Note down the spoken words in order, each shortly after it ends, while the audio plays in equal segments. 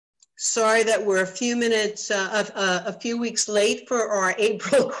Sorry that we're a few minutes, a few weeks late for our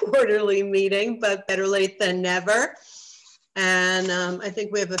April quarterly meeting, but better late than never. And I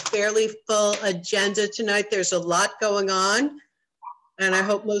think we have a fairly full agenda tonight. There's a lot going on, and I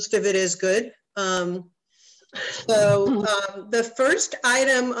hope most of it is good. The first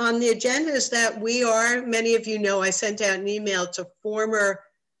item on the agenda is that we are, many of you know, I sent out an email to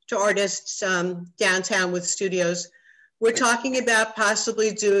artists downtown with studios. We're talking about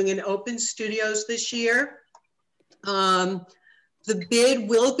possibly doing an open studios this year. The bid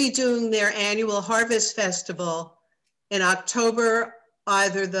will be doing their annual Harvest Festival in October,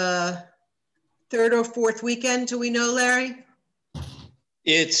 either the 3rd or 4th weekend. Do we know, Larry?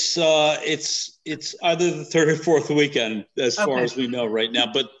 It's either the 3rd or 4th weekend, as far as we know right now.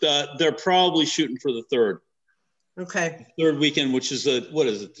 But they're probably shooting for the 3rd. Okay. The 3rd weekend, which is what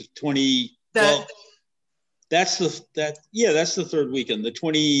is it? The 20. That's the 3rd weekend. The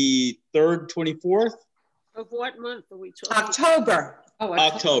 23rd, 24th. Of what month are we talking? October. Oh,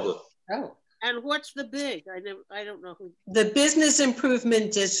 October. Oh. And what's the big? I don't know who. The Business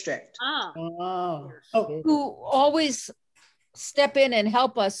Improvement District. Ah. Who always step in and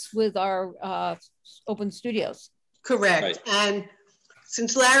help us with our open studios. Correct. Right. And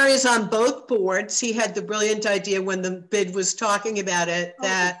since Larry is on both boards, he had the brilliant idea when the bid was talking about it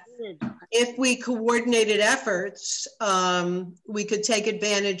that if we coordinated efforts, we could take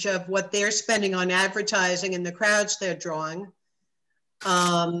advantage of what they're spending on advertising and the crowds they're drawing,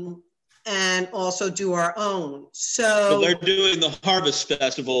 and also do our own. So they're doing the Harvest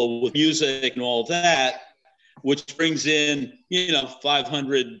Festival with music and all that, which brings in,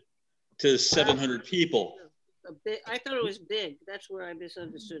 500 to 700 people. I thought it was big. That's where I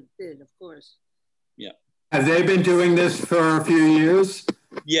misunderstood bid, of course. Yeah. Have they been doing this for a few years?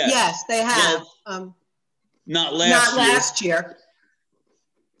 Yes. Yes, they have. Not last year.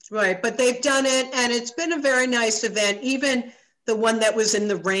 Right, but they've done it, and it's been a very nice event. Even the one that was in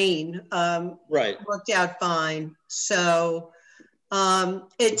the rain worked out fine. So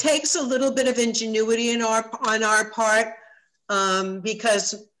it takes a little bit of ingenuity on our part,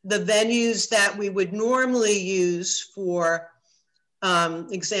 because the venues that we would normally use for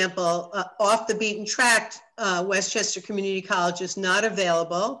example, off the beaten track, Westchester Community College is not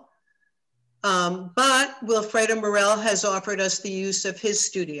available, but Wilfredo Morel has offered us the use of his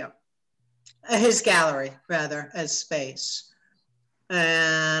studio, his gallery rather, as space.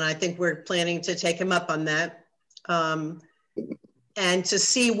 And I think we're planning to take him up on that. And to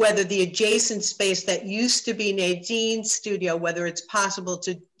see whether the adjacent space that used to be Nadine's studio, whether it's possible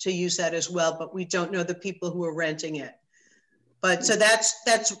to use that as well, but we don't know the people who are renting it. But so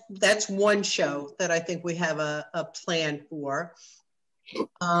that's one show that I think we have a plan for.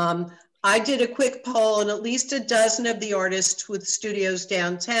 I did a quick poll, and at least a dozen of the artists with studios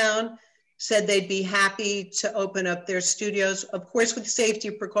downtown said they'd be happy to open up their studios, of course, with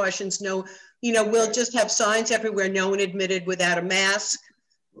safety precautions. No, we'll just have signs everywhere, no one admitted without a mask.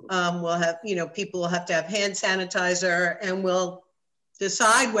 We'll have, people will have to have hand sanitizer, and we'll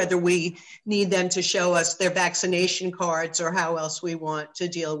decide whether we need them to show us their vaccination cards or how else we want to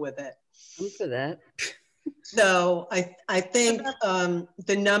deal with it. I'm for that. So I think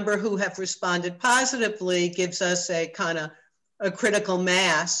the number who have responded positively gives us a kind of a critical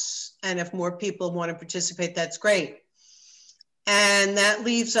mass. And if more people want to participate, that's great. And that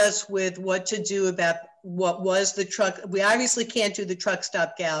leaves us with what to do about what was the truck. We obviously can't do the truck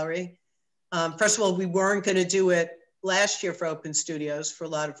stop gallery. First of all, we weren't going to do it last year for open studios for a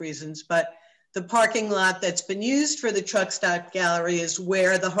lot of reasons, but the parking lot that's been used for the truck stop gallery is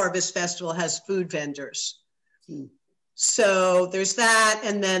where the Harvest Festival has food vendors. So there's that,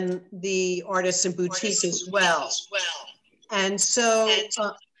 and then the artists and boutique as well. And so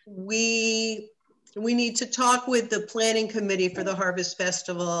we need to talk with the planning committee for the Harvest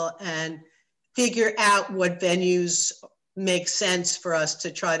Festival and figure out what venues make sense for us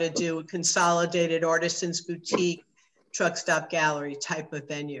to try to do a consolidated artisans boutique truck stop gallery type of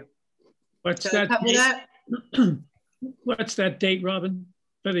venue. What's that date, Robin,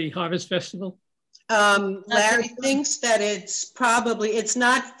 for the Harvest Festival? Larry thinks that it's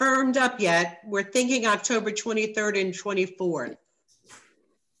not firmed up yet. We're thinking October 23rd and 24th.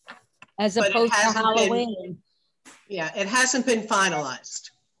 As opposed to Halloween. It hasn't been finalized.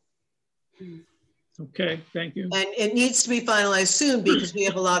 Okay, thank you. And it needs to be finalized soon because we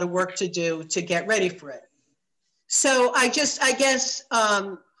have a lot of work to do to get ready for it. So I guess,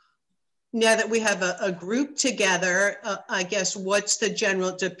 now that we have a group together, I guess what's the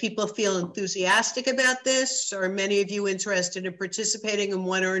general, do people feel enthusiastic about this? Are many of you interested in participating in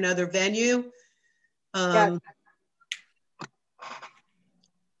one or another venue? Yeah.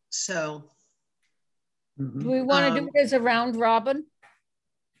 So. Do we want to do it as a round robin?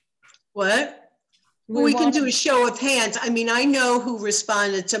 What? We can do a show of hands. I mean, I know who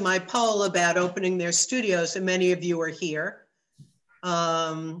responded to my poll about opening their studios, and many of you are here.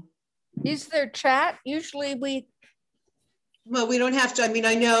 Is there chat? Usually well, we don't have to. I mean,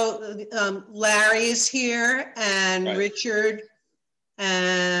 I know Larry is here and right. Richard,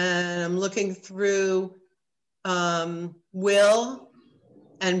 and I'm looking through Will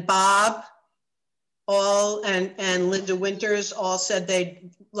and Bob, all, and Linda Winters all said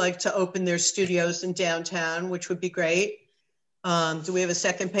they'd like to open their studios in downtown, which would be great. Do we have a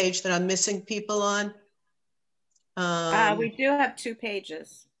second page that I'm missing people on? We do have 2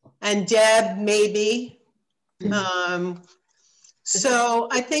 pages. And Deb, maybe. So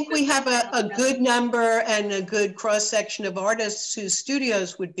I think we have a good number and a good cross-section of artists whose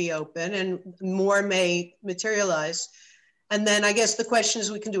studios would be open, and more may materialize. And then I guess the question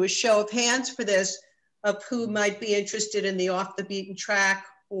is, we can do a show of hands for this of who might be interested in the off the beaten track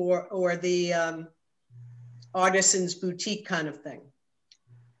or the artisan's boutique kind of thing.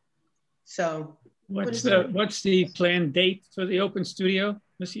 So what's the planned date for the open studio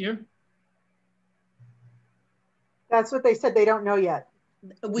this year? That's what they said. They don't know yet.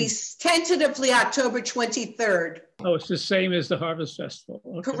 We tentatively October 23rd. Oh, it's the same as the Harvest Festival.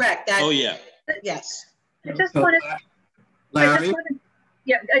 Okay. Correct. That, oh yeah. Yes. I just wanted. Larry?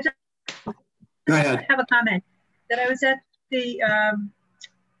 I just Go ahead. have a comment that I was at the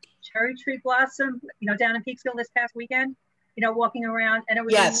cherry tree blossom, down in Peaksville this past weekend, walking around, and it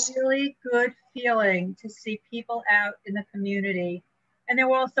was a really good feeling to see people out in the community. And there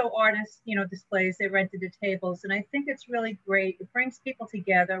were also artists, displays, they rented the tables. And I think it's really great. It brings people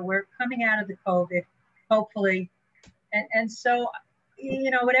together. We're coming out of the COVID, hopefully. And so,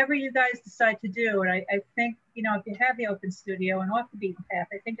 whatever you guys decide to do, and I think, if you have the open studio and off the beaten path,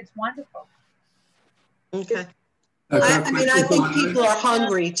 I think it's wonderful. Okay. I mean, I think people are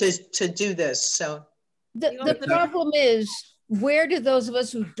hungry to do this. So the problem is, where do those of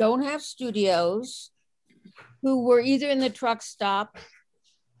us who don't have studios, who were either in the truck stop,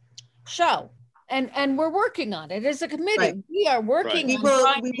 show? And we're working on it as a committee. Right. We are working.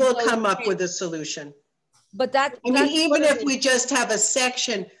 Right. We will come up with a solution. But I mean, even if we just have a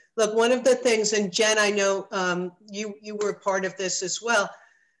section. Look, one of the things, and Jen, I know you were part of this as well.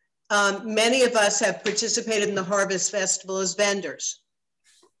 Many of us have participated in the Harvest Festival as vendors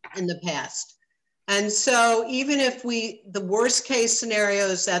in the past. And so even if the worst case scenario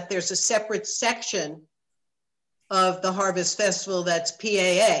is that there's a separate section of the Harvest Festival that's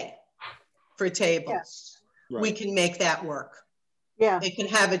PAA for tables, yeah. We can make that work. Yeah. It can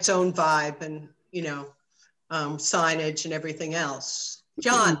have its own vibe and, signage and everything else.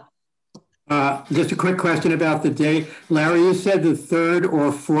 John. Just a quick question about the date. Larry, you said the 3rd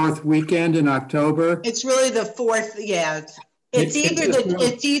or 4th weekend in October? It's really the 4th, yeah. It's either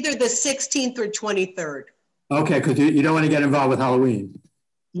the 16th or 23rd. Okay, because you don't want to get involved with Halloween.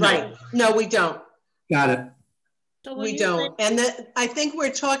 Right. No, we don't. Got it. So we don't. And I think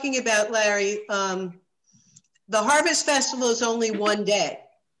we're talking about, Larry, the Harvest Festival is only one day.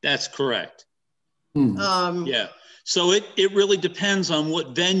 That's correct. Yeah. So it really depends on what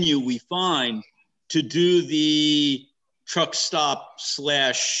venue we find to do the truck stop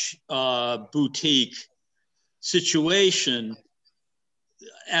 / boutique situation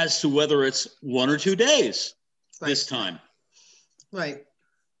as to whether it's 1 or 2 days this time. Right.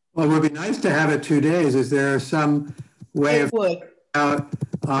 Well, it would be nice to have it 2 days. Is there some way of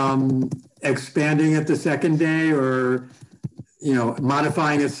expanding it the second day, or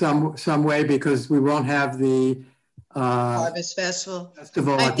modifying it some way, because we won't have the Harvest Festival at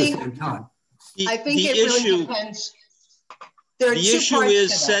the same time? I think it really depends. The issue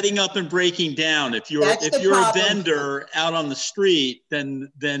is setting up and breaking down. If you're a vendor out on the street, then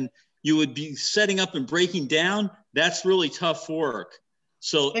you would be setting up and breaking down. That's really tough work.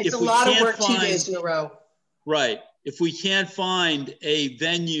 So it's a lot of work 2 days in a row. Right. If we can't find a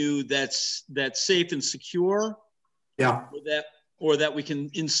venue that's safe and secure, yeah, or that we can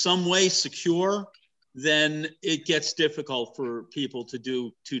in some way secure, then it gets difficult for people to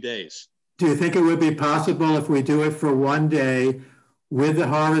do 2 days. Do you think it would be possible, if we do it for 1 day with the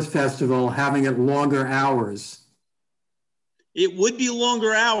Harvest Festival, having it longer hours? It would be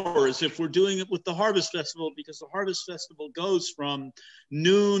longer hours if we're doing it with the Harvest Festival, because the Harvest Festival goes from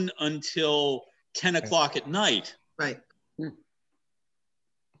noon until 10 o'clock at night. Right.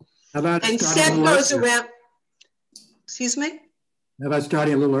 How about and Seth goes around, excuse me? How about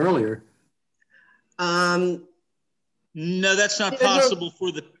starting a little earlier? No, that's not possible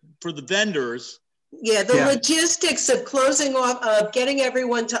for the vendors. Yeah, the logistics of closing off, of getting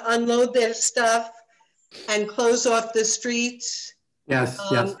everyone to unload their stuff and close off the streets. Yes,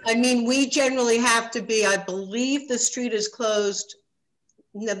 yes. I mean, we generally have to be, I believe the street is closed.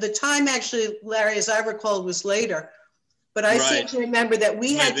 Now, the time actually, Larry, as I recall, was later. But I seem to remember that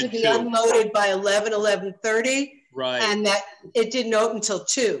we had to be unloaded by 11:30. Right. And that it didn't open until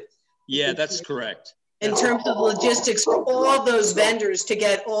 2. Yeah, that's correct. In terms of logistics for all those vendors to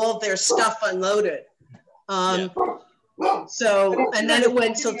get all their stuff unloaded. So, and then it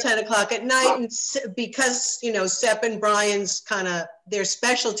went till 10 o'clock at night. And because, you know, Sepp and Brian's kind of, their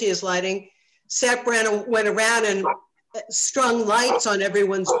specialty is lighting, Sepp went around and strung lights on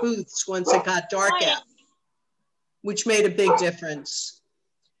everyone's booths once it got dark out, which made a big difference.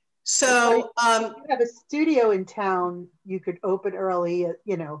 So, if you have a studio in town, you could open early,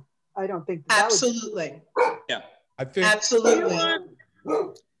 you know, I don't think that absolutely. Yeah, I think absolutely.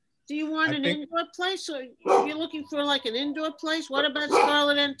 Do you want an indoor place, or you're looking for like an indoor place? What about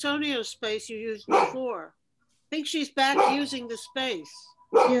Scarlett Antonio's space you used before? I think she's back using the space.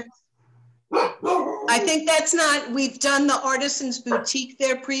 Yes. I think that's not, we've done the Artisans Boutique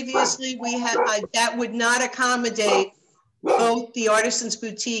there previously. We had, that would not accommodate both the Artisans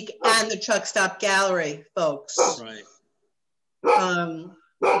Boutique and the Truck Stop Gallery folks. Right.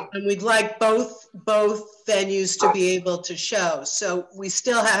 And we'd like both venues to be able to show. So we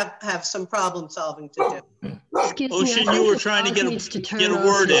still have some problem solving to do. Excuse Ocean, me, you were trying to get a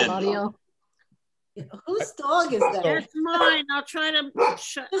word in. Audio. Whose dog is that? That's mine. I'll try to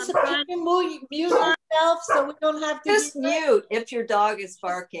mute yourself so we don't have to just mute if your dog is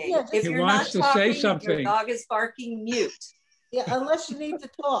barking. Yeah, He if you're wants not to talking, say something. your dog is barking, mute. Yeah, unless you need to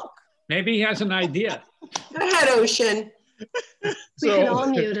talk. Maybe he has an idea. Go ahead, Ocean. We can all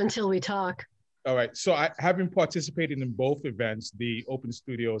mute until we talk. All right. So having participated in both events, the Open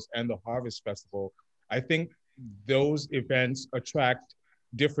Studios and the Harvest Festival, I think those events attract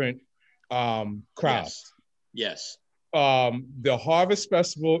different crowds. Yes. The Harvest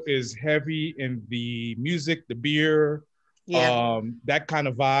Festival is heavy in the music, the beer, that kind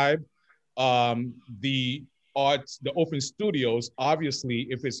of vibe. The arts, the Open Studios, obviously,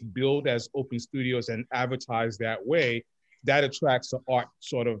 if it's billed as Open Studios and advertised that way, that attracts an art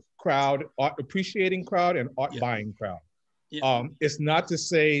sort of crowd, art appreciating crowd and art buying crowd. It's not to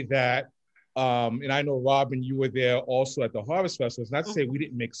say that, and I know Robin, you were there also at the Harvest Festival. It's not to say we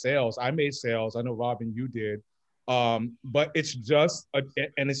didn't make sales. I made sales. I know Robin, you did. But it's just,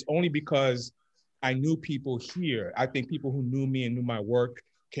 and it's only because I knew people here. I think people who knew me and knew my work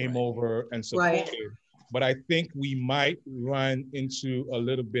came over and supported. But I think we might run into a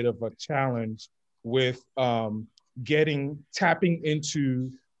little bit of a challenge with tapping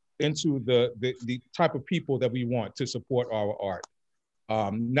into the type of people that we want to support our art.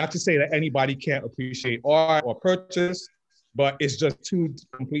 Not to say that anybody can't appreciate art or purchase, but it's just two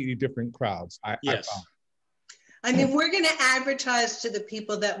completely different crowds. I mean, we're going to advertise to the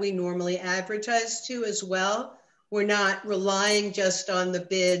people that we normally advertise to as well. We're not relying just on the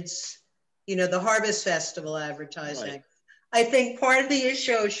bids, you know, the Harvest Festival advertising. Right. I think part of the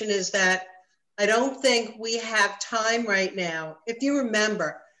issue, Ocean, is that I don't think we have time right now. If you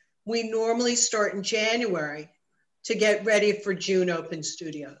remember, we normally start in January to get ready for June Open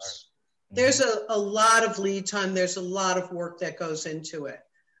Studios. Right. There's a lot of lead time. There's a lot of work that goes into it.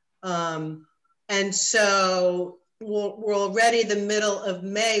 And so we're already the middle of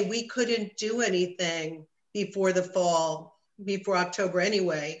May. We couldn't do anything before the fall, before October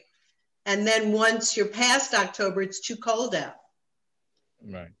anyway. And then once you're past October, it's too cold out.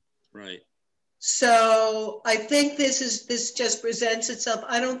 Right. Right. So I think this just presents itself.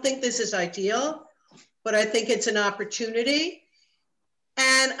 I don't think this is ideal, but I think it's an opportunity.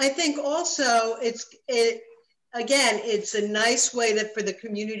 And I think also it's a nice way for the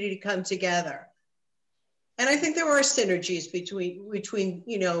community to come together. And I think there are synergies between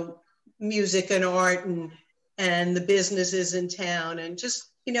you know, music and art and the businesses in town, and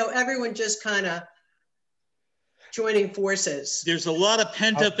just, you know, everyone just kind of joining forces. There's a lot of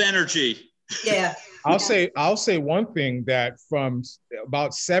pent-up energy. Yeah. I'll say one thing, that from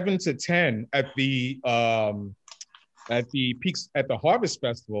about 7 to 10 at the peaks at the Harvest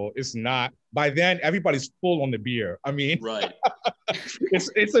Festival, it's not, by then everybody's full on the beer. I mean, right.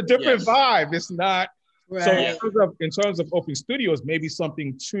 it's a different vibe. It's not. Right. So in terms of Open Studios, maybe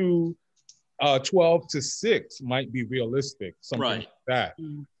something 12 to 6 might be realistic, something like that.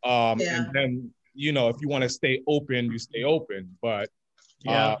 And then, you know, if you want to stay open, you stay open. But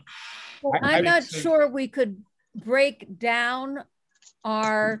well, I'm not sure we could break down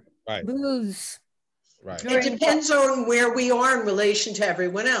our booths. Right. It depends on where we are in relation to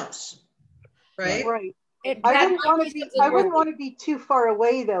everyone else. right? Right. I wouldn't want to be too far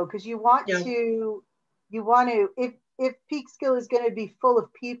away though, because you want to, if Peekskill is going to be full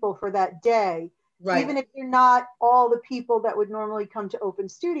of people for that day, right. Even if you're not all the people that would normally come to open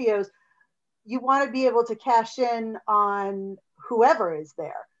studios, you want to be able to cash in on whoever is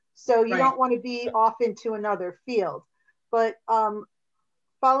there. So you don't want to be off into another field. But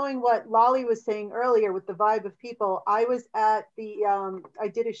following what Lolly was saying earlier with the vibe of people, I was at the, I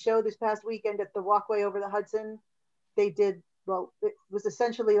did a show this past weekend at the Walkway Over the Hudson. They did, well, it was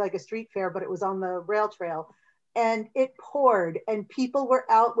essentially like a street fair, but it was on the rail trail. And it poured and people were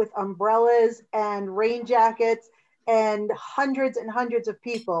out with umbrellas and rain jackets and hundreds of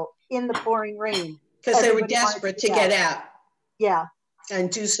people in the pouring rain. Because they were desperate to get out. Yeah. And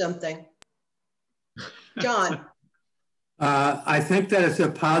do something. John. I think that it's a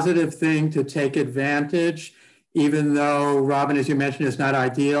positive thing to take advantage, even though, Robin, as you mentioned, is not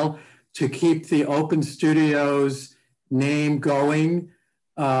ideal, to keep the open studios name going.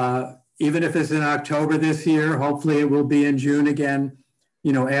 Even if it's in October this year, hopefully it will be in June again,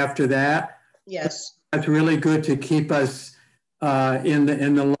 after that. Yes. That's really good to keep us in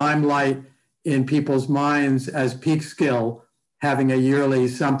the limelight in people's minds as Peekskill, having a yearly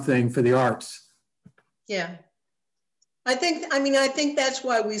something for the arts. Yeah. I think that's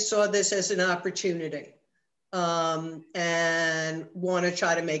why we saw this as an opportunity and want to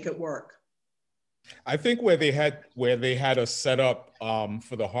try to make it work. I think where they had us set up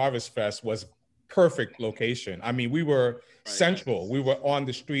for the Harvest Fest was perfect location. I mean, we were central. We were on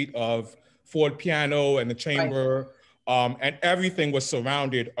the street of Ford Piano and the Chamber, and everything was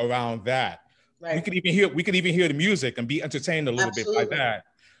surrounded around that. Right. We could even hear the music and be entertained a little bit by that.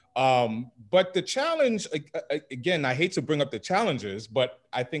 But the challenge, again, I hate to bring up the challenges, but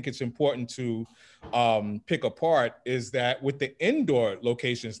I think it's important to pick apart, is that with the indoor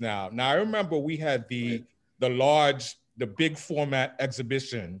locations now I remember we had the big format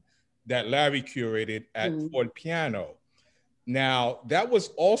exhibition that Larry curated at Ford Piano. Now, that was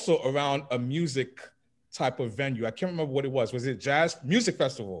also around a music type of venue. I can't remember what it was. Was it Jazz Music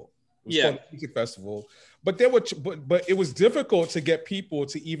Festival? It was called a music festival. But but it was difficult to get people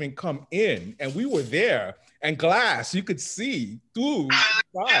to even come in. And we were there, and glass, you could see through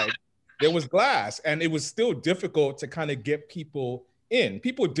the side. There was glass, and it was still difficult to kind of get people in.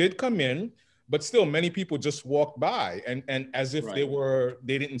 People did come in, but still many people just walked by and as if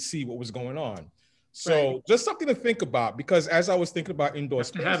they didn't see what was going on. So just something to think about, because as I was thinking about indoor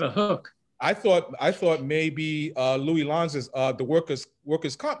space, have a hook. I thought maybe Louis Lanza's the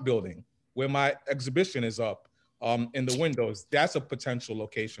workers comp building, where my exhibition is up in the windows. That's a potential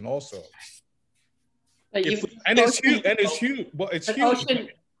location also. And it's huge. Well, it's huge. Ocean,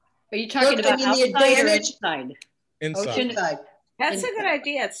 are you talking about outside or inside? Inside. That's a good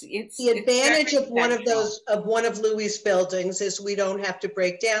idea. It's the advantage of one of Louis' buildings is we don't have to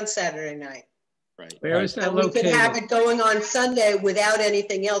break down Saturday night. Right. Where is that and located? We could have it going on Sunday without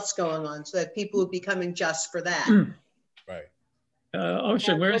anything else going on, so that people would be coming just for that. Right.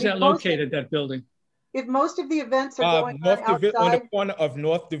 Ocean, where is that located, that building? If most of the events are going on outside, on the corner of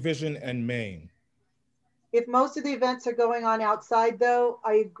North Division and Main. If most of the events are going on outside, though,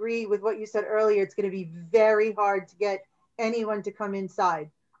 I agree with what you said earlier. It's going to be very hard to get anyone to come inside.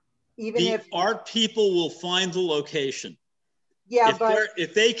 Even if art people will find the location. Yeah,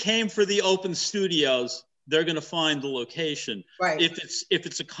 if they came for the open studios, they're going to find the location. Right. If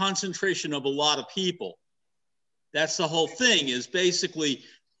it's a concentration of a lot of people, that's the whole thing. Is basically,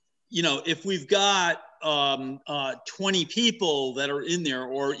 if we've got 20 people that are in there,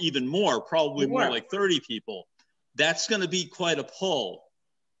 or even more, probably more like 30 people, that's going to be quite a pull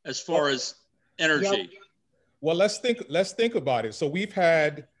as far as energy. Yep. Well, let's think about it. So we've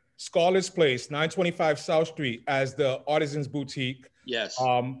had Scarlett's Place, 925 South Street, as the Artisans Boutique. Yes.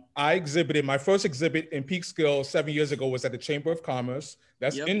 I exhibited, my first exhibit in Peekskill 7 years ago was at the Chamber of Commerce.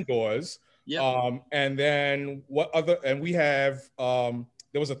 That's indoors. Yep. And then we have, there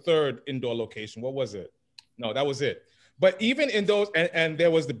was a third indoor location. What was it? No, that was it. But even in those, and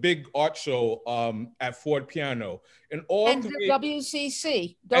there was the big art show at Ford Piano. And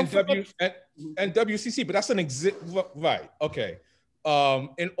WCC. And WCC, but that's an right, okay.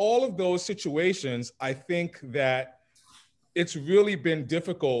 In all of those situations, I think that it's really been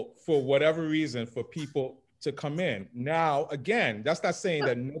difficult for whatever reason for people to come in. Now, again, that's not saying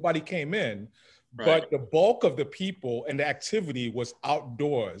that nobody came in, but the bulk of the people and the activity was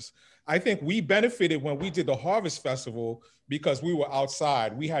outdoors. I think we benefited when we did the Harvest Festival because we were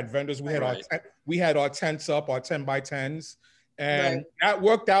outside. We had vendors, we had our tents up, our 10 by 10s, and that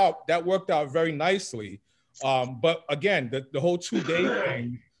worked out very nicely. But again, the whole 2-day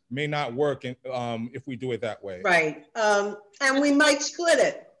thing, may not work if we do it that way. Right. And we might split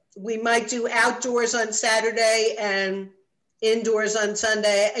it. We might do outdoors on Saturday and indoors on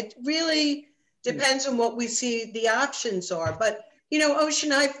Sunday. It really depends on what we see the options are. But, you know,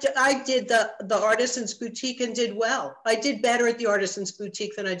 Ocean, I did the Artisans Boutique and did well. I did better at the Artisans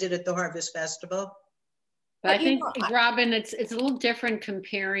Boutique than I did at the Harvest Festival. But I think, Robin, it's a little different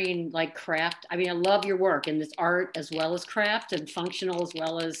comparing like craft. I mean, I love your work, and it's art as well as craft, and functional as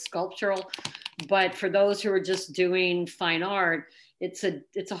well as sculptural. But for those who are just doing fine art, it's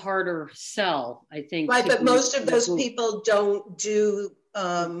a harder sell, I think. Right, but most of those people don't do,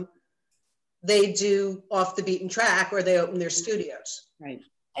 they do off the beaten track, or they open their studios. Right.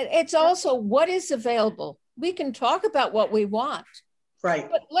 It's also what is available. We can talk about what we want. Right.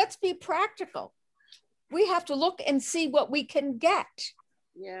 But let's be practical. We have to look and see what we can get.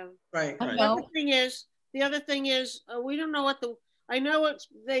 Yeah. Right. The other thing is, we don't know what I know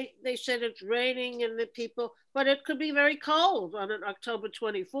they said it's raining and the people, but it could be very cold on an October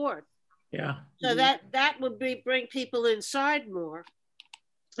 24th. Yeah. So that would bring people inside more.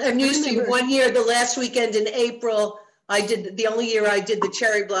 And usually one year, the last weekend in April, the only year I did the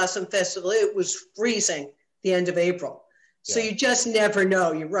Cherry Blossom Festival, it was freezing the end of April. So you just never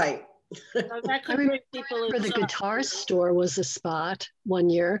know, you're right. That could bring people inside. The guitar store was a spot one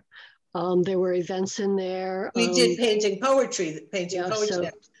year. There were events in there. We did painting poetry. So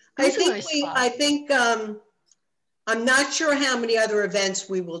I think I'm not sure how many other events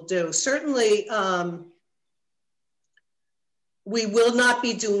we will do. Certainly, we will not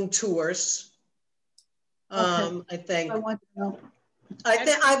be doing tours. I think. I want to know.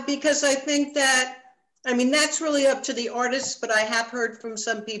 Because I think that, I mean, that's really up to the artists, but I have heard from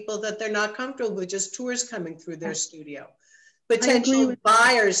some people that they're not comfortable with just tours coming through their studio. Potential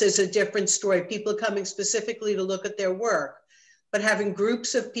buyers is a different story, people coming specifically to look at their work. But having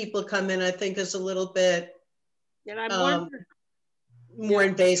groups of people come in, I think, is a little bit more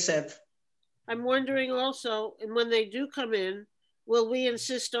invasive. I'm wondering also, and when they do come in, will we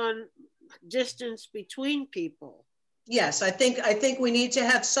insist on distance between people? Yes, I think we need to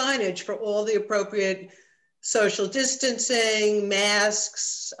have signage for all the appropriate social distancing,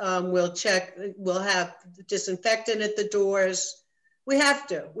 masks. We'll have disinfectant at the doors. We have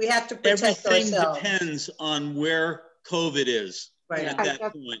to protect ourselves. Everything depends on where COVID is at that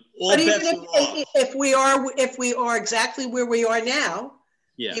point. But even if we are exactly where we are now,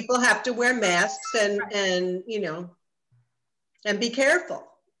 people have to wear masks and you know, and be careful.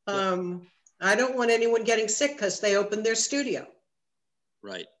 I don't want anyone getting sick because they opened their studio.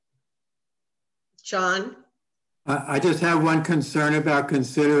 Right. John? I just have one concern about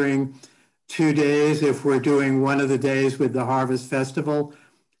considering 2 days if we're doing one of the days with the Harvest Festival.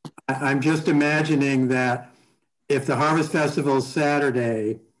 I'm just imagining that if the Harvest Festival is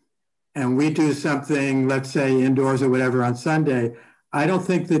Saturday and we do something, let's say indoors or whatever on Sunday, I don't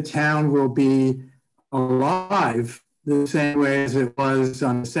think the town will be alive the same way as it was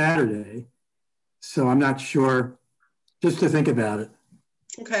on Saturday. So I'm not sure, just to think about it.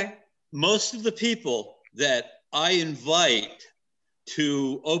 Okay. Most of the people that I invite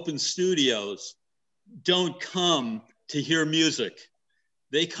to open studios don't come to hear music.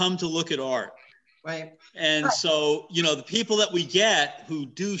 They come to look at art. Right. And so, you know, the people that we get who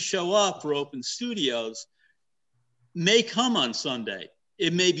do show up for open studios may come on Sunday.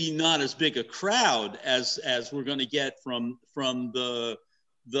 It may be not as big a crowd as we're going to get from the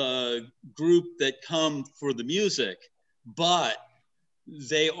group that come for the music, but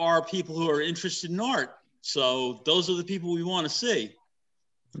they are people who are interested in art. So those are the people we want to see.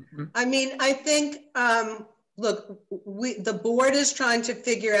 I mean, I think, look, the board is trying to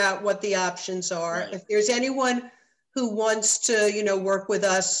figure out what the options are. Right. If there's anyone who wants to, you know, work with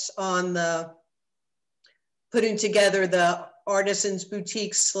us on the putting together the Artisans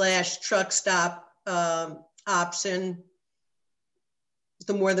Boutique / truck stop option,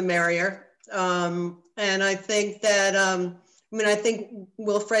 the more the merrier. And I think that, I think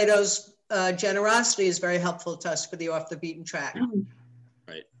Wilfredo's generosity is very helpful to us for the off the beaten track.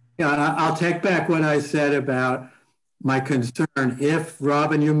 Right. Yeah, I'll take back what I said about my concern. If,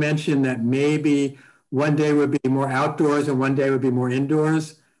 Robin, you mentioned that maybe one day would be more outdoors and one day would be more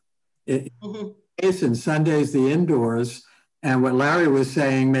indoors, and Sunday's the indoors, and what Larry was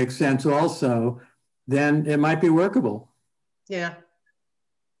saying makes sense also, then it might be workable. Yeah.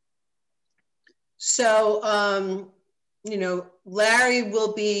 So, you know, Larry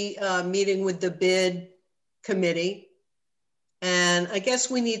will be meeting with the bid committee. And I guess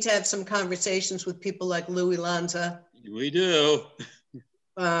we need to have some conversations with people like Louis Lanza. We do.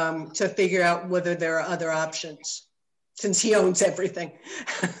 To figure out whether there are other options. since he owns everything.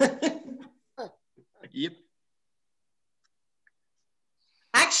 Yep.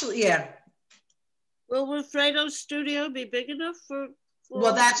 Actually, yeah. Will Wilfredo's studio be big enough for?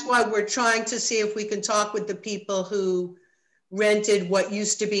 Well, that's why we're trying to see if we can talk with the people who rented what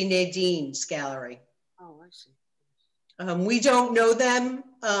used to be Nadine's gallery. Oh, I see. We don't know them.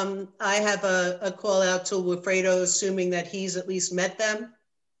 I have a call out to Wilfredo, assuming that he's at least met them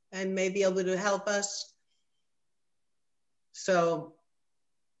and may be able to help us. So,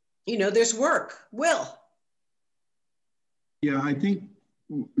 you know, there's work. Will. Yeah, I think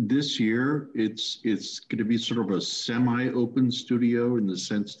this year it's going to be sort of a semi-open studio in the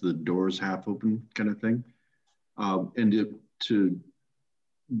sense the door's half open kind of thing. And to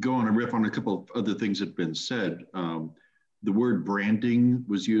go on a riff on a couple of other things that have been said, the word branding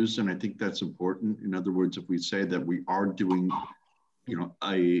was used, and I think that's important. In other words, if we say that we are doing, you know,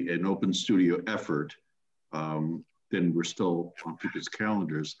 an open studio effort, then we're still on people's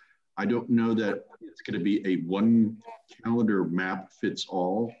calendars. I don't know that it's going to be a one calendar map fits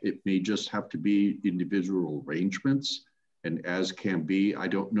all. It may just have to be individual arrangements, and as can be. I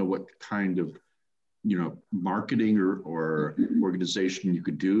don't know what kind of, you know, marketing or organization you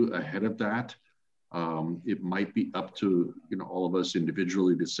could do ahead of that. It might be up to, you know, all of us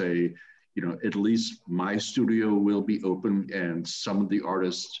individually to say, you know, at least my studio will be open and some of the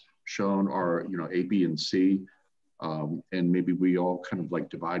artists shown are, you know, A, B, and C. And maybe we all kind of like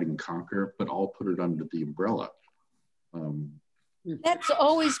divide and conquer, but all put it under the umbrella. That's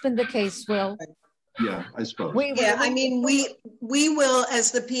always been the case, Will. Yeah, I suppose. Yeah, I mean, we will,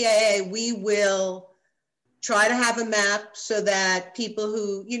 as the PAA, we will try to have a map so that people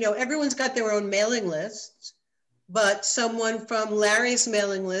who, you know, everyone's got their own mailing lists, but someone from Larry's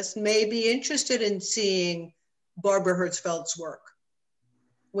mailing list may be interested in seeing Barbara Hertzfeld's work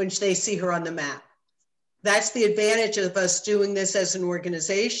when they see her on the map. That's the advantage of us doing this as an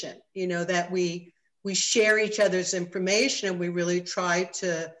organization, you know, that we share each other's information and we really try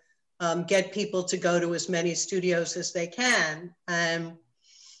to get people to go to as many studios as they can. And,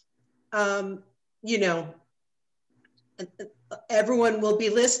 you know, everyone will be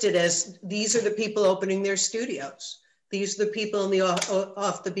listed as these are the people opening their studios. These are the people in the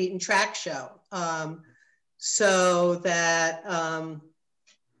off the beaten track show. So that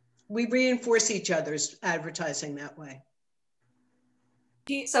we reinforce each other's advertising that way.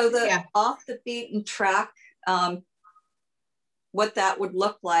 So the off the beaten track, what that would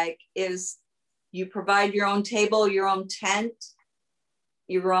look like is you provide your own table, your own tent,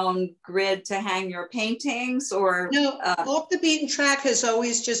 your own grid to hang your paintings, or? No, off the beaten track has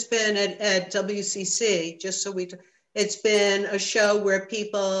always just been at WCC, just so it's been a show where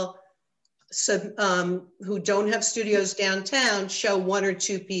people who don't have studios downtown show one or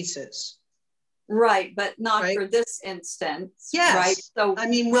two pieces. Right, but not for this instance. Yes. Right. So I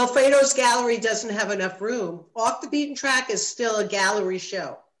mean, Wilfredo's gallery doesn't have enough room. Off the beaten track is still a gallery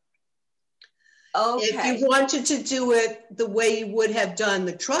show. Okay. If you wanted to do it the way you would have done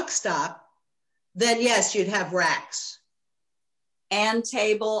the truck stop, then yes, you'd have racks. And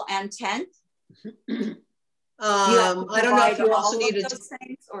table and tent? I don't know if you also need a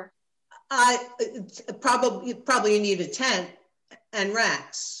things, or probably you need a tent and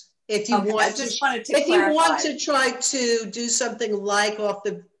racks. If you want to try to do something like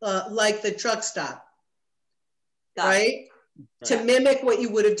like the truck stop, right? To mimic what you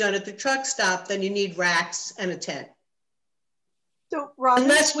would have done at the truck stop, then you need racks and a tent. So, Robin,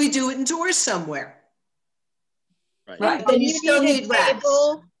 unless we do it indoors somewhere. Right. Then you still need racks.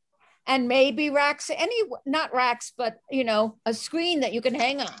 And maybe racks, not racks, but, you know, a screen that you can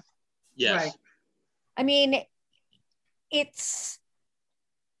hang on. Yes. Right. I mean, it's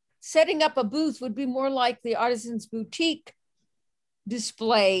setting up a booth would be more like the Artisan's Boutique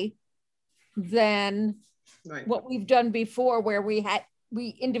display than what we've done before, where we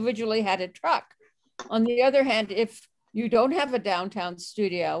individually had a truck. On the other hand, if you don't have a downtown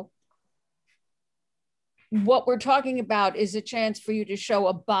studio, what we're talking about is a chance for you to show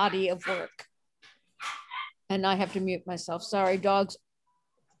a body of work. And I have to mute myself. Sorry, dogs.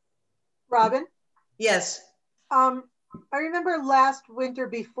 Robin? Yes. I remember last winter,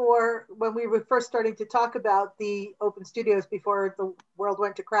 before when we were first starting to talk about the open studios before the world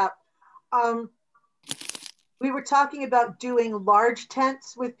went to crap, we were talking about doing large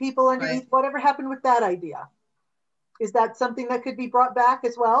tents with people underneath. Right. Whatever happened with that idea? Is that something that could be brought back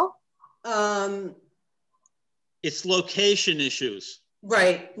as well? It's location issues.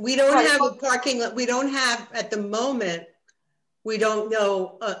 Right. We don't have a parking lot. We don't have, at the moment, we don't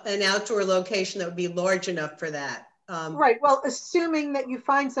know an outdoor location that would be large enough for that. Right. Well, assuming that you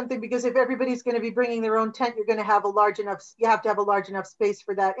find something, because if everybody's going to be bringing their own tent, you're going to have a large enough, you have to have a large enough space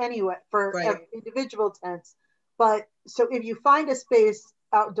for that anyway, for individual tents. But so if you find a space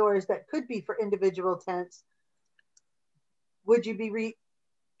outdoors that could be for individual tents, would you be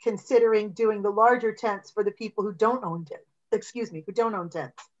considering doing the larger tents for the people who don't own tents? Excuse me, who don't own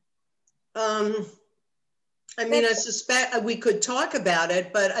tents? I mean, I suspect we could talk about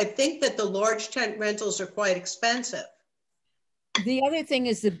it, but I think that the large tent rentals are quite expensive. The other thing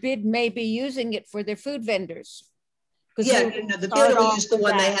is the bid may be using it for their food vendors. Yeah, the bid will use the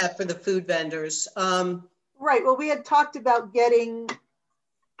one they have for the food vendors. Right. Well, we had talked about getting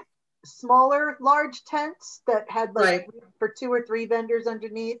smaller, large tents that had like for 2 or 3 vendors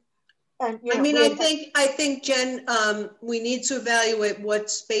underneath. And you know, I mean, I think Jen, we need to evaluate what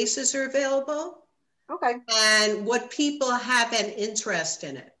spaces are available. Okay. And what people have an interest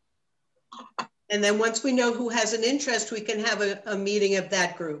in it. And then once we know who has an interest, we can have a meeting of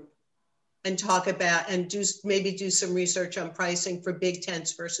that group and talk about and maybe do some research on pricing for big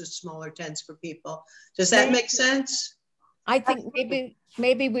tents versus smaller tents for people. Does that make sense? I think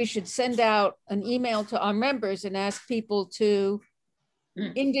maybe we should send out an email to our members and ask people to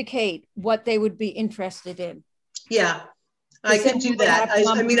indicate what they would be interested in. Yeah. I can do that.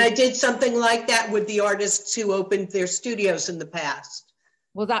 I mean, I did something like that with the artists who opened their studios in the past.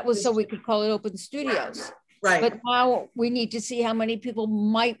 Well, that was so we could call it open studios. Right. But now we need to see how many people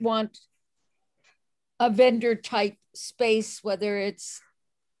might want a vendor type space, whether it's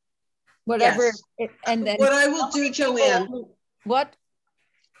whatever. Yes. And then what I will do, Joanne. What?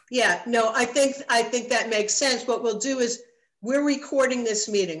 Yeah, no, I think that makes sense. What we'll do is we're recording this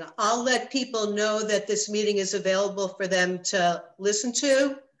meeting. I'll let people know that this meeting is available for them to listen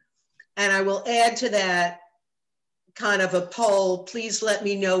to. And I will add to that kind of a poll. Please let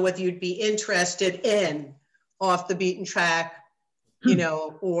me know whether you'd be interested in off the beaten track, you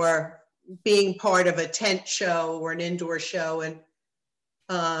know, or being part of a tent show or an indoor show. And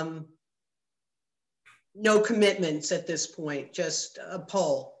no commitments at this point, just a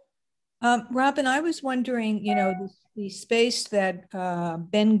poll. Robin, I was wondering, you know, the space that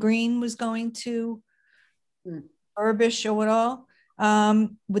Ben Green was going to furbish or what all,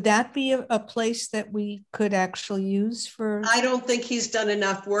 would that be a place that we could actually use for? I don't think he's done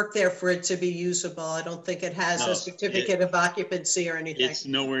enough work there for it to be usable. I don't think it has a certificate of occupancy or anything. It's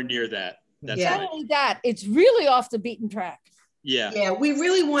nowhere near that. That's not only that, it's really off the beaten track. Yeah. Yeah, we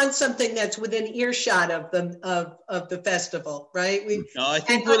really want something that's within earshot of the festival, right? No, I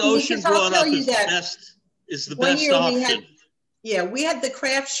think what Ocean brought up is the best option. We had the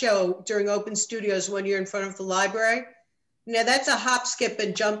craft show during Open Studios one year in front of the library. Now that's a hop, skip,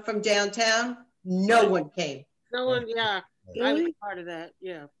 and jump from downtown. No one came. No one, yeah. I was part of that,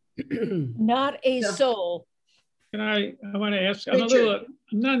 yeah. Not a soul. Can I want to ask, I'm a little,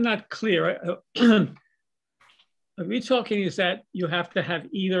 not clear. Are we talking is that you have to have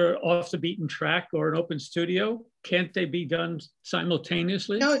either off the beaten track or an open studio? Can't they be done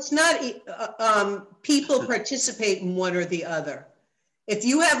simultaneously? No, it's not. People participate in one or the other. If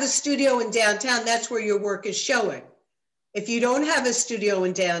you have a studio in downtown, that's where your work is showing. If you don't have a studio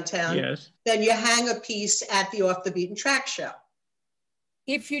in downtown, then you hang a piece at the Off the Beaten Track show.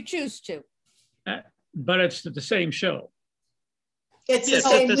 If you choose to. But it's the same show. It's the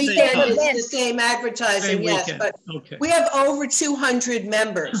same weekend, it's the same advertising, yes, but we have over 200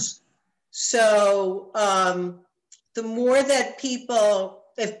 members. So the more that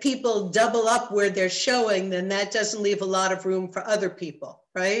if people double up where they're showing, then that doesn't leave a lot of room for other people,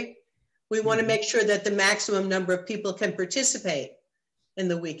 right? We want to make sure that the maximum number of people can participate in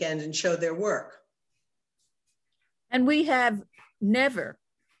the weekend and show their work. And we have never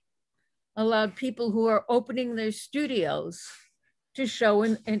allowed people who are opening their studios to show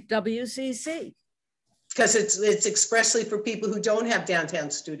in WCC. Because it's expressly for people who don't have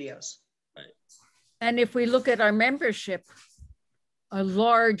downtown studios. Right. And if we look at our membership, a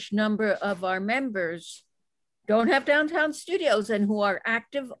large number of our members don't have downtown studios and who are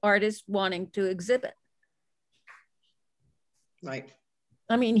active artists wanting to exhibit. Right.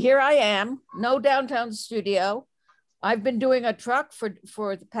 I mean, here I am, no downtown studio. I've been doing a truck for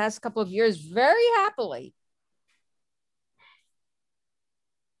the past couple of years very happily.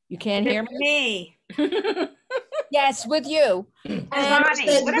 You can't hear me? Yes, with you. And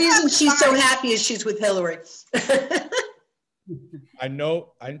the reason she's so happy is she's with Hillary. I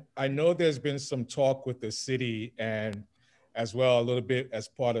know there's been some talk with the city and as well a little bit as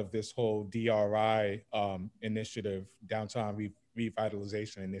part of this whole DRI initiative, downtown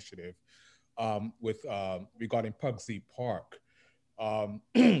revitalization initiative, with regarding Pugsley Park.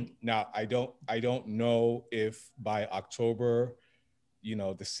 Now, I don't know if by October,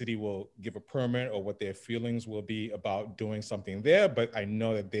 the city will give a permit or what their feelings will be about doing something there, but I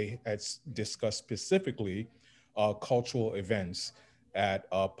know that they had discussed specifically cultural events at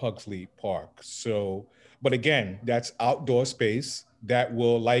Pugsley Park. So, but again, that's outdoor space. That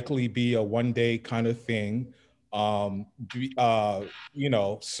will likely be a one-day kind of thing. So,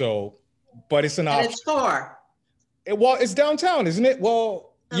 but it's an option. And it's far. Well, it's downtown, isn't it?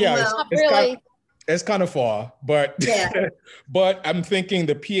 Well, yeah, well, it's really. It's kind of far, but yeah. But I'm thinking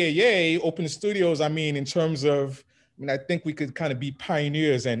the PAA Open Studios. I mean, in terms of, I think we could kind of be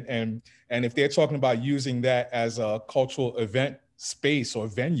pioneers, and if they're talking about using that as a cultural event space or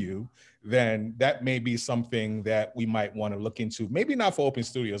venue, then that may be something that we might want to look into. Maybe not for Open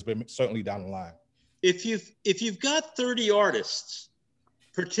Studios, but certainly down the line. If you've got 30 artists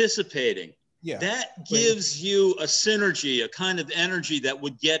participating, yeah, that gives you a synergy, a kind of energy that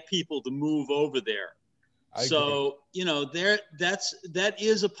would get people to move over there. So, that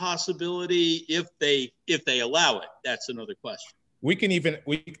is a possibility if they allow it. That's another question.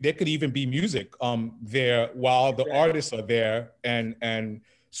 There could even be music there while the artists are there, and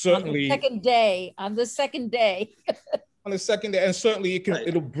certainly on the second day. On the second day, and certainly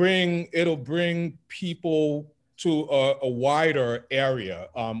it'll bring people to a wider area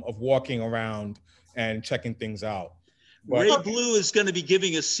of walking around and checking things out. Ray Blue is going to be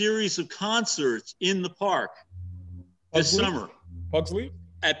giving a series of concerts in the park this summer. Pugsley?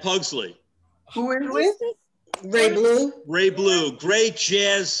 At Pugsley. Who is it? Ray Blue? Ray Blue, great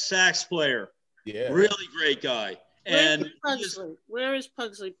jazz sax player. Yeah. Really great guy. Where is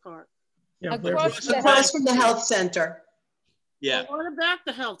Pugsley Park? Yeah, across from the health center. Yeah. Well, what about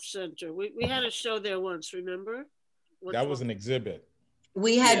the health center? We had a show there once, remember? That was an exhibit.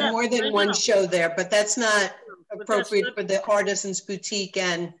 We had more than one show there, but that's not appropriate for the Artisans Boutique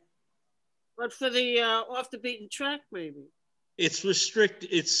But for the off the beaten track, maybe. It's restricted.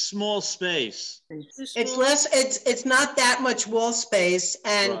 It's small space. It's not that much wall space,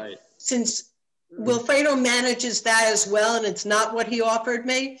 and since Wilfredo manages that as well, and it's not what he offered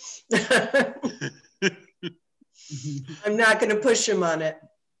me, I'm not going to push him on it.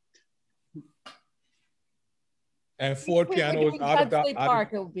 And Ford Piano is out of that.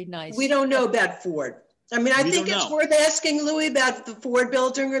 Park, it would be nice. We don't know about Ford. I mean, I think it's worth asking Louis about the Ford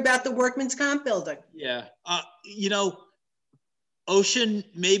building or about the Workman's Comp building. Yeah. Ocean,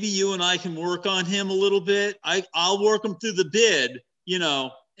 maybe you and I can work on him a little bit. I'll work him through the bid,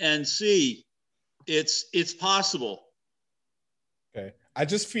 and see. It's possible. Okay. I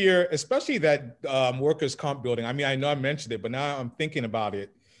just fear, especially that Workers' Comp building. I mean, I know I mentioned it, but now I'm thinking about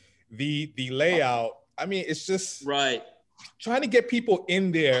it. The layout, I mean, it's just trying to get people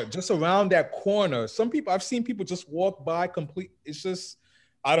in there just around that corner. I've seen people just walk by it's just,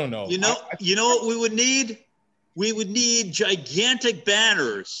 I don't know. You know what we would need? We would need gigantic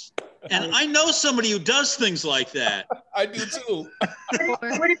banners. And I know somebody who does things like that. I do too.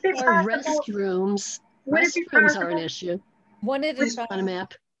 Or restrooms. Restrooms are an issue. One at a time. On a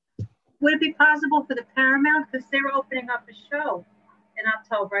map. Would it be possible for the Paramount, because they're opening up a show in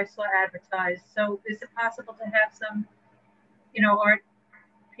October, I saw advertised. So is it possible to have some, art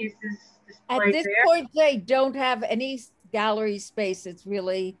pieces displayed at this there? point, they don't have any gallery space. It's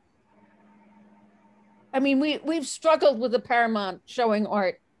really, I mean, we've struggled with the Paramount showing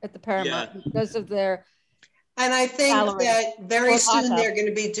art at the Paramount because of their And I think that very soon they're going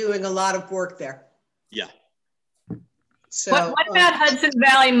to be doing a lot of work there. Yeah. So what about Hudson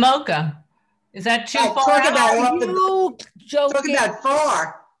Valley Mocha? Is that too far? Talk about joking. Talk about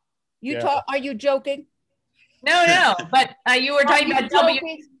far. Are you joking? No, but you were talking about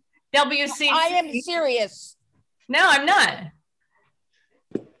WC. I am serious. No, I'm not.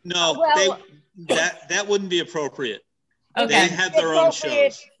 No, that wouldn't be appropriate. Okay. They have their own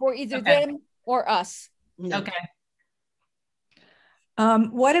shows. For either them or us. Okay.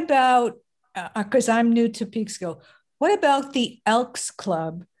 What about, because I'm new to Peekskill, what about the Elks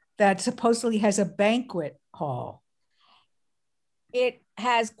Club that supposedly has a banquet hall? It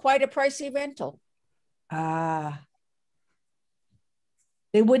has quite a pricey rental.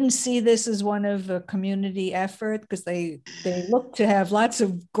 They wouldn't see this as one of a community effort because they look to have lots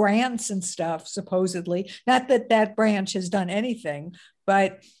of grants and stuff, supposedly. Not that that branch has done anything,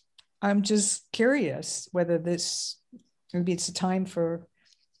 but I'm just curious whether maybe it's a time to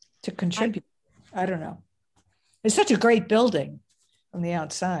contribute. I don't know. It's such a great building from the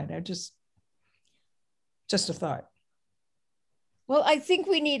outside. Just a thought. Well, I think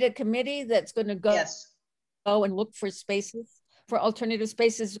we need a committee that's going to go and look for spaces, for alternative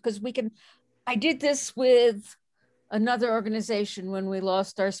spaces, because I did this with another organization when we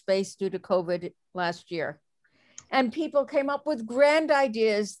lost our space due to COVID last year. And people came up with grand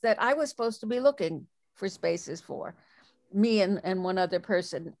ideas that I was supposed to be looking for spaces for, me and one other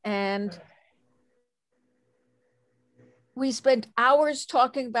person. And we spent hours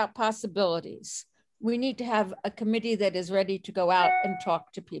talking about possibilities. We need to have a committee that is ready to go out and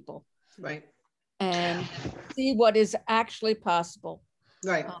talk to people. Right. And see what is actually possible.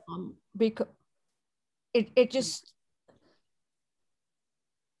 Right. Because it just,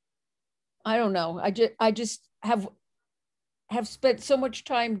 I don't know. I just have spent so much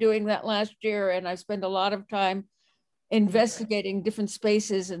time doing that last year, and I spent a lot of time investigating different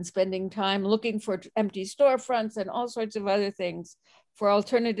spaces and spending time looking for empty storefronts and all sorts of other things for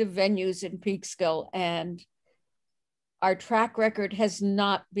alternative venues in Peekskill. And our track record has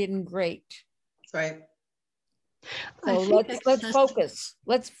not been great. Right. So let's focus.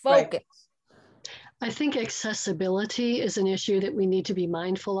 Let's focus. Right. I think accessibility is an issue that we need to be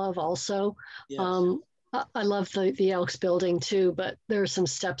mindful of also. Yes. I love the Elks building too, but there are some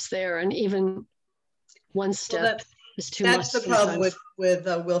steps there, and even one step is too much. That's the problem with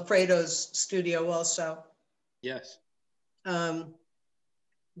Wilfredo's studio also. Yes.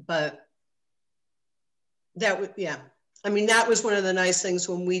 But that would, yeah. I mean, that was one of the nice things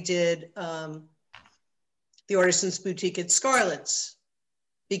when we did the Artisans Boutique at Scarlett's,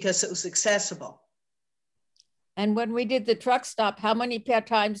 because it was accessible. And when we did the truck stop, how many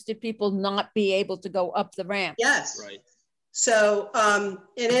times did people not be able to go up the ramp? Yes. Right. So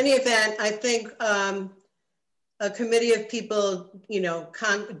in any event, I think a committee of people, you know,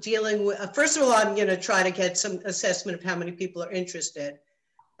 dealing with, first of all, I'm going to try to get some assessment of how many people are interested.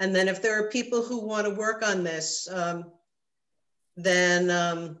 And then if there are people who want to work on this,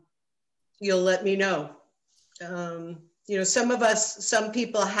 then you'll let me know. You know, some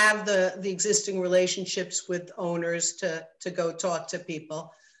people have the existing relationships with owners to go talk to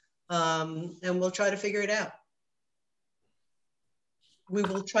people, and we'll try to figure it out. We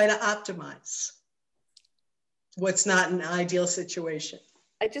will try to optimize what's not an ideal situation.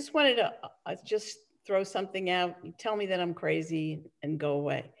 I just wanted to just throw something out. You tell me that I'm crazy and go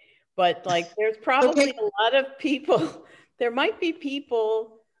away. But like, there's probably a lot of people, there might be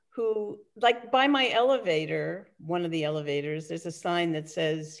people who, like by my elevator, one of the elevators, there's a sign that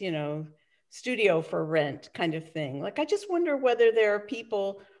says, you know, studio for rent kind of thing. Like, I just wonder whether there are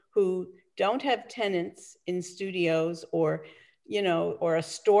people who don't have tenants in studios, or, you know, or a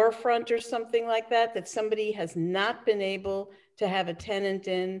storefront or something like that, that somebody has not been able to have a tenant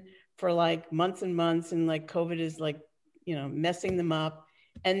in for like months and months. And like COVID is like, you know, messing them up.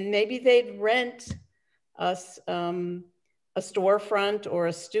 And maybe they'd rent us, a storefront or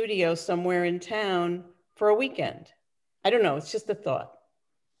a studio somewhere in town for a weekend. I don't know, it's just a thought.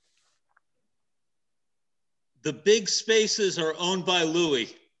 The big spaces are owned by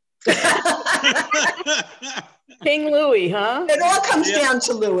Louis. King Louis, huh? It all comes down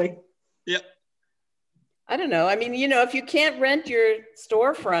to Louis. Yep. I don't know. I mean, you know, if you can't rent your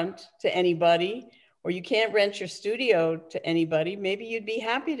storefront to anybody, or you can't rent your studio to anybody, maybe you'd be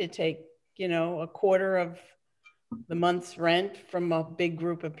happy to take, you know, a quarter of the month's rent from a big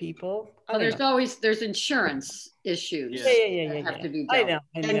group of people. Well, there's insurance issues. Yeah. Have to be I dealt.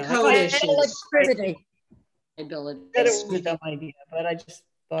 know. And code issues. Electricity. That it was a dumb idea, but I just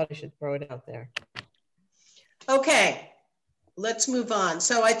thought I should throw it out there. Okay, let's move on.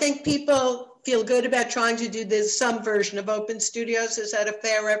 So I think people feel good about trying to do this, some version of open studios. Is that a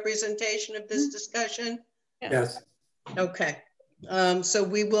fair representation of this discussion? Yes. Okay. So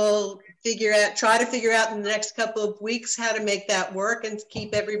we will try to figure out in the next couple of weeks how to make that work and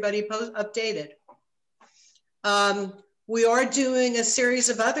keep everybody updated. We are doing a series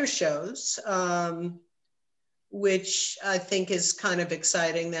of other shows, which I think is kind of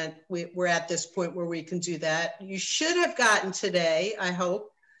exciting that we're at this point where we can do that. You should have gotten today, I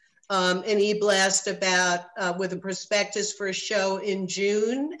hope, an e-blast about with a prospectus for a show in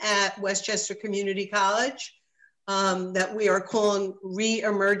June at Westchester Community College. That we are calling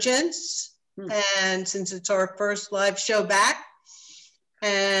Re-Emergence. And since it's our first live show back,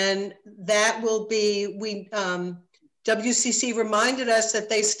 and that will be, WCC reminded us that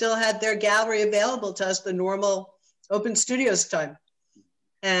they still had their gallery available to us, the normal open studios time.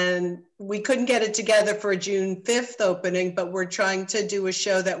 And we couldn't get it together for a June 5th opening, but we're trying to do a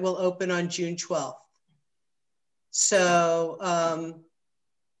show that will open on June 12th. So,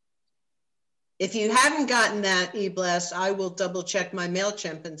 if you haven't gotten that e-blast, I will double check my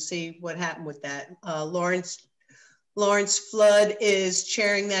MailChimp and see what happened with that. Lawrence Flood is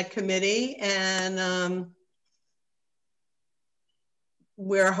chairing that committee, and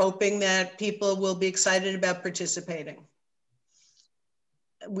we're hoping that people will be excited about participating.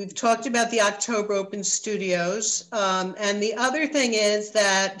 We've talked about the October Open Studios. And the other thing is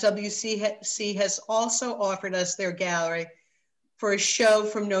that WCC has also offered us their gallery for a show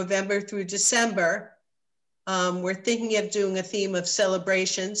from November through December. We're thinking of doing a theme of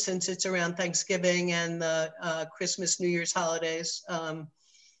celebration since it's around Thanksgiving and the Christmas, New Year's holidays.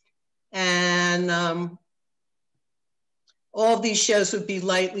 All of these shows would be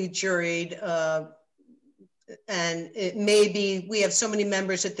lightly juried. And it may be, we have so many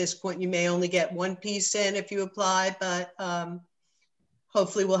members at this point, you may only get one piece in if you apply, but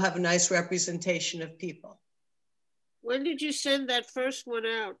hopefully we'll have a nice representation of people. When did you send that first one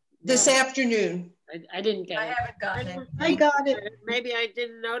out? This afternoon. I didn't get it. I haven't gotten it. I got it. Maybe I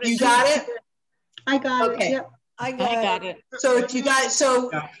didn't notice. You got it? I got Okay. it. Yep. I got it. So if you guys,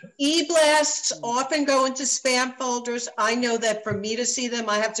 e-blasts often go into spam folders. I know that for me to see them,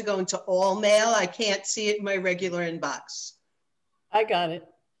 I have to go into all mail. I can't see it in my regular inbox. I got it.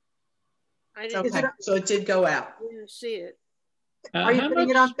 I didn't, okay, so it did go out. I didn't see it. Are you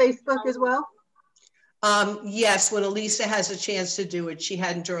putting it on Facebook as well? Yes, when Elisa has a chance to do it. She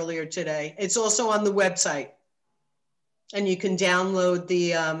hadn't earlier today. It's also on the website. And you can download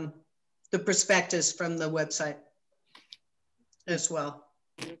the prospectus from the website as well.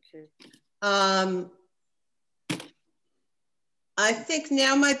 Okay. I think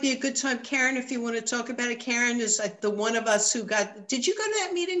now might be a good time, Karen, if you want to talk about it. Karen is like the one of us who got, did you go to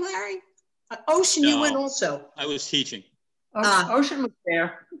that meeting, Larry? Ocean, no, you went also. I was teaching. Ocean was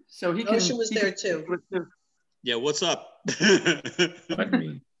there, so he can. Ocean was there too. Yeah, what's up?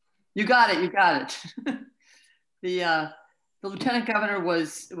 You got it, you got it. The Lieutenant Governor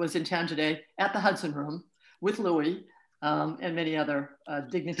was in town today at the Hudson Room with Louis and many other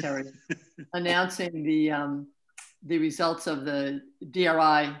dignitaries, announcing the results of the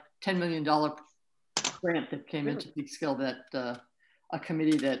DRI $10 million grant that came into Peekskill that a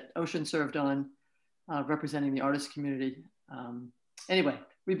committee that Ocean served on, representing the artist community. Anyway,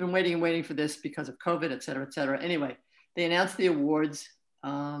 we've been waiting and waiting for this because of COVID, et cetera, et cetera. Anyway, they announced the awards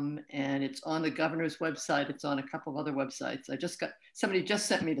and it's on the governor's website. It's on a couple of other websites. Somebody just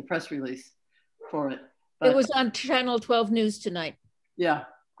sent me the press release for it. But, it was on Channel 12 News tonight. Yeah,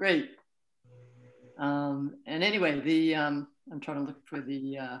 great. And anyway, I'm trying to look for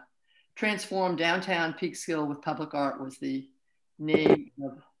the Transform Downtown Peekskill with Public Art was the name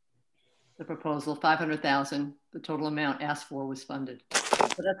of the proposal. 500,000. The total amount asked for was funded.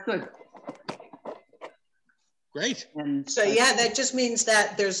 So that's good. Great. And so yeah, that just means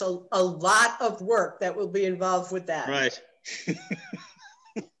that there's a lot of work that will be involved with that. Right.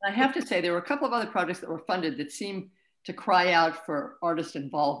 I have to say there were a couple of other projects that were funded that seem to cry out for artist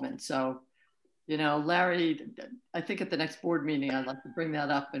involvement. So, you know, Larry, I think at the next board meeting, I'd like to bring that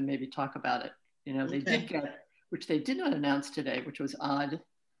up and maybe talk about it. You know, they did get, which they did not announce today, which was odd.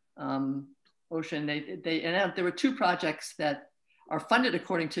 Ocean, they announced there were two projects that are funded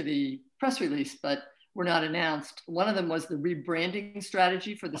according to the press release, but were not announced. One of them was the rebranding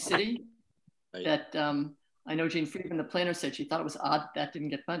strategy for the city that I know Jean Friedman, the planner, said she thought it was odd that didn't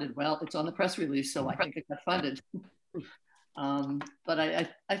get funded. Well, it's on the press release, so I think it got funded. But I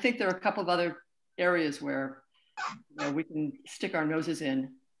think there are a couple of other areas where we can stick our noses in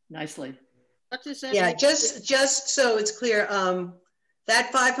nicely. What does that mean? Yeah, just so it's clear,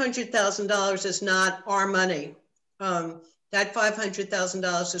 that $500,000 is not our money. That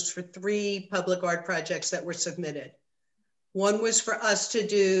 $500,000 is for 3 public art projects that were submitted. One was for us to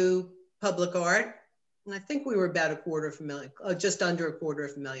do public art, and I think we were about $250,000, just under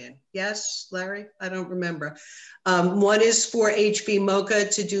 $250,000. Yes, Larry? I don't remember. One is for HB Mocha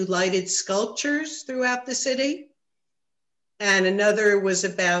to do lighted sculptures throughout the city. And another was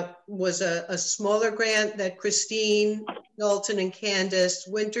a smaller grant that Christine Dalton and Candace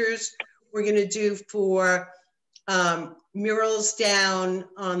Winters were going to do for murals down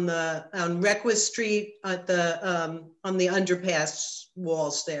on Requis Street at on the underpass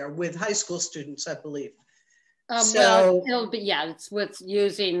walls there with high school students, I believe. Well, it'll be, yeah, it's with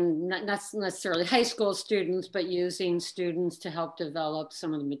using not necessarily high school students, but using students to help develop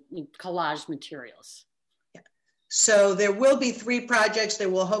some of the collage materials. So there will be 3 projects. There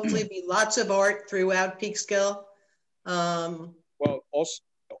will hopefully be lots of art throughout Peekskill. Well, also,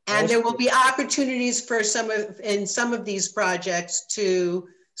 and there will be opportunities for some of these projects to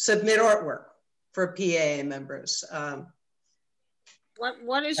submit artwork for PAA members.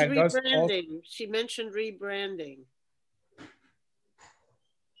 What is rebranding? She mentioned rebranding.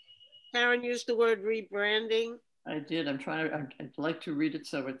 Karen used the word rebranding. I did. I'd like to read it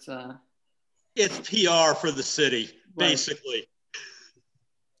so it's It's PR for the city, basically.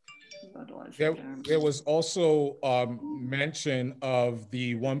 There was also mention of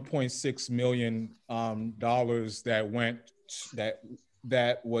the $1.6 million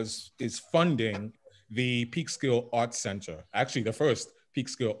is funding the Peekskill Arts Center, actually the first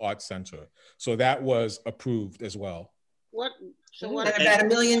Peekskill Arts Center. So that was approved as well. What? So what? And about $1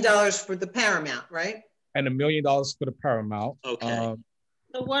 million for the Paramount, right? And $1 million for the Paramount. Okay.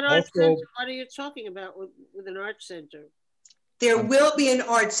 So what art center? What are you talking about with an art center? There will be an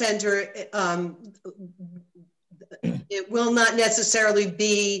art center. It will not necessarily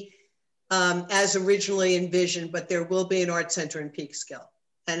be as originally envisioned, but there will be an art center in Peekskill.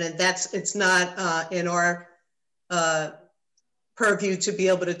 And it's not in our purview to be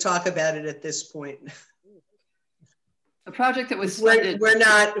able to talk about it at this point. A project that was funded. We're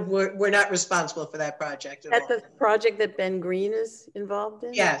not responsible for that project at all. That's the project that Ben Green is involved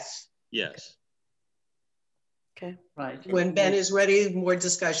in? Yes. Yes. Okay. Right. When Ben is ready, more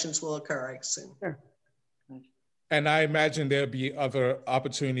discussions will occur, I assume. Sure. And I imagine there'll be other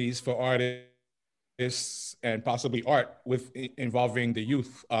opportunities for artists and possibly art involving the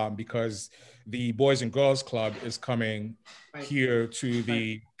youth, because the Boys and Girls Club is coming here to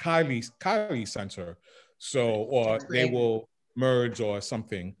the Kylie Center. So, or they will merge or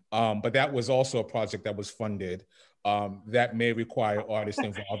something. But that was also a project that was funded that may require artist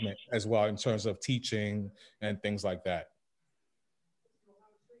involvement as well in terms of teaching and things like that.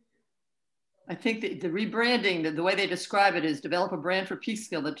 I think the rebranding, the way they describe it is develop a brand for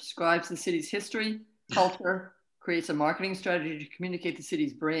Peekskill that describes the city's history, culture, creates a marketing strategy to communicate the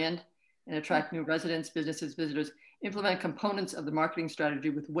city's brand and attract new residents, businesses, visitors, implement components of the marketing strategy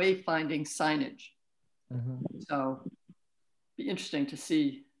with wayfinding signage. So be interesting to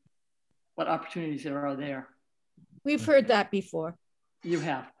see what opportunities there are there. We've heard that before. You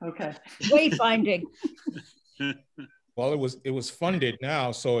have, okay. Wayfinding. Well, it was funded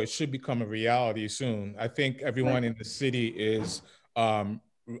now, so it should become a reality soon. I think everyone in the city is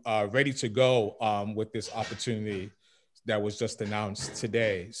ready to go with this opportunity that was just announced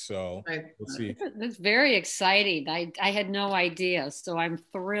today. So we'll see. That's very exciting. I had no idea, so I'm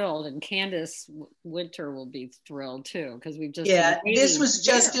thrilled, and Candace Winter will be thrilled too, because we've just this was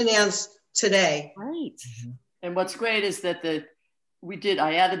just announced today. Right. And what's great is that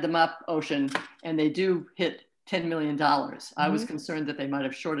I added them up, Ocean, and they do hit $10 million. I was concerned that they might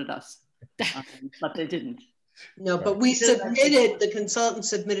have shorted us, but they didn't. No, but we submitted, the consultant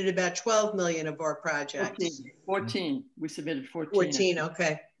submitted about 12 million of our projects. 14. We submitted 14. 14,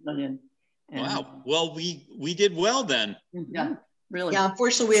 okay. Million. And wow. Well, we did well then. Yeah, really. Yeah,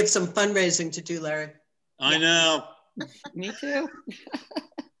 unfortunately, we have some fundraising to do, Larry. I know. Me too.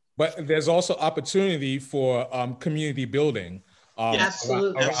 But there's also opportunity for community building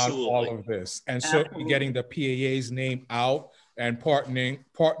absolutely. around all of this. And certainly getting the PAA's name out and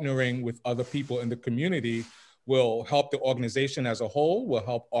partnering with other people in the community will help the organization as a whole, will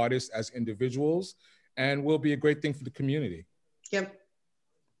help artists as individuals, and will be a great thing for the community. Yep.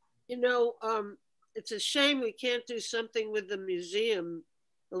 You know, it's a shame we can't do something with the museum,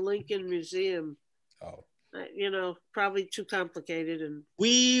 the Lincoln Museum. Oh. You know, probably too complicated. And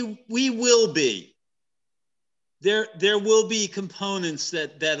we will be. There will be components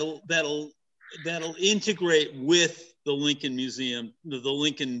that'll integrate with the Lincoln Museum, the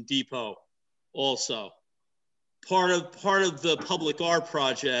Lincoln Depot, also. Part of the public art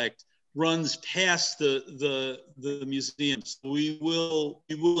project runs past the museums. We will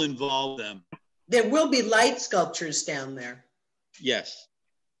involve them. There will be light sculptures down there. Yes.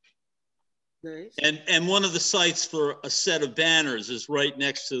 Nice. And one of the sites for a set of banners is right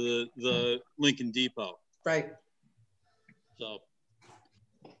next to the Lincoln Depot. Right. So.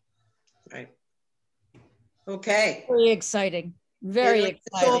 Right. Okay. Very exciting. Very exciting.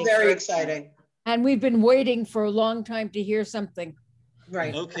 It's all very exciting. And we've been waiting for a long time to hear something.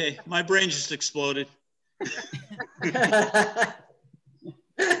 Right. Okay. My brain just exploded.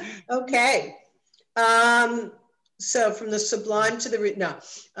 Okay. So from the sublime to the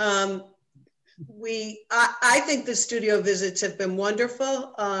I think the studio visits have been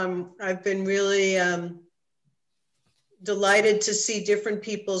wonderful. I've been really delighted to see different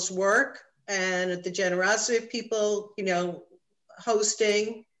people's work and the generosity of people, you know,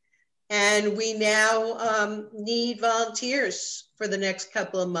 hosting. And we now need volunteers for the next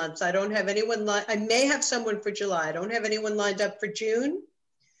couple of months. I don't have anyone, I may have someone for July. I don't have anyone lined up for June.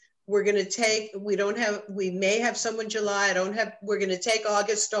 We're gonna take, we may have someone July. We're gonna take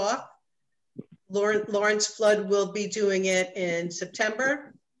August off. Lawrence Flood will be doing it in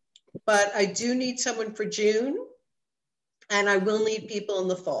September, but I do need someone for June, and I will need people in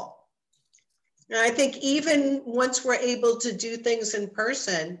the fall. And I think even once we're able to do things in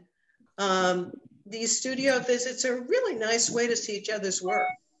person, these studio visits are a really nice way to see each other's work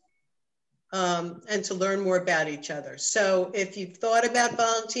and to learn more about each other. So if you've thought about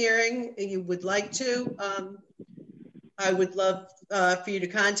volunteering and you would like to, I would love for you to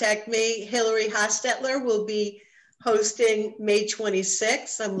contact me. Hillary Hostetler will be hosting May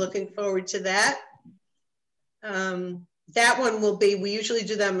 26th. I'm looking forward to that. That one will be, we usually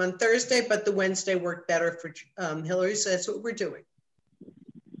do them on Thursday, but the Wednesday worked better for Hillary, so that's what we're doing.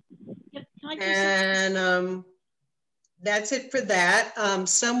 And that's it for that.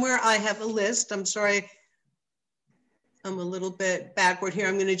 Somewhere I have a list. I'm sorry, I'm a little bit backward here.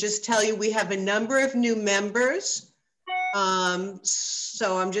 I'm going to just tell you we have a number of new members.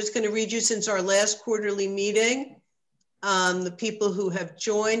 So I'm just going to read you since our last quarterly meeting. The people who have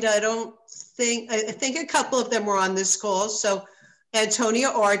joined, I think a couple of them were on this call. So Antonia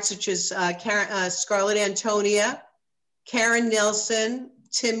Arts, which is Scarlett Antonia, Karen Nelson,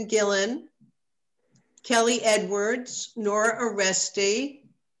 Tim Gillen, Kelly Edwards, Nora Oresti,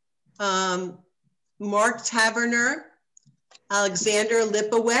 Mark Taverner, Alexander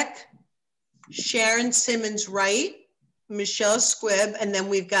Lipowek, Sharon Simmons Wright, Michelle Squibb, and then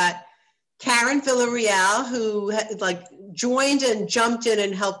we've got Karen Villarreal, who like joined and jumped in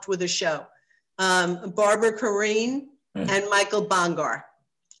and helped with the show. Barbara Kareen and Michael Bongar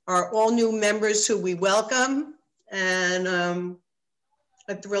are all new members who we welcome and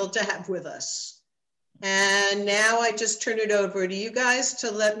are thrilled to have with us. And now I just turn it over to you guys to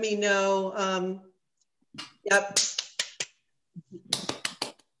let me know. Yep.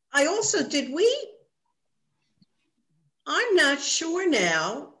 I also, I'm not sure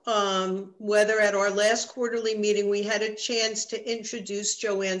now whether at our last quarterly meeting we had a chance to introduce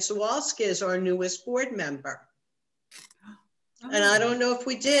Joanne Sawalski as our newest board member. And I don't know if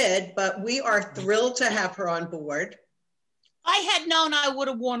we did, but we are thrilled to have her on board. I had known I would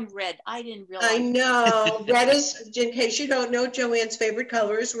have worn red. I didn't realize. I know. Red is, in case you don't know, Joanne's favorite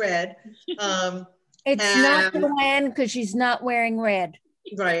color is red. It's not Joanne because she's not wearing red.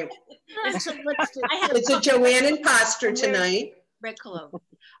 Right. It's a Joanne imposter tonight. Red cologne.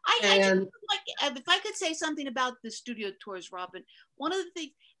 I just like, if I could say something about the studio tours, Robin. One of the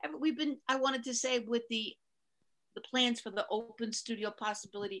things I wanted to say with the plans for the open studio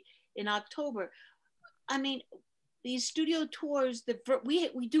possibility in October. I mean, these studio tours,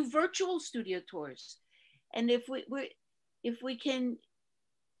 we do virtual studio tours, and if we can,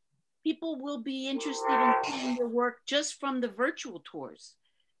 people will be interested in seeing your work just from the virtual tours.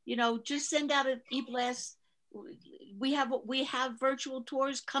 You know, just send out an e-blast. We have virtual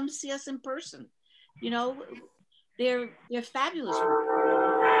tours. Come see us in person. You know, they're fabulous.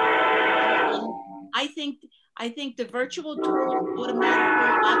 I think the virtual tour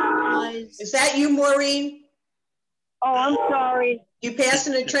automatically occupies. Is that you, Maureen? Oh, I'm sorry. You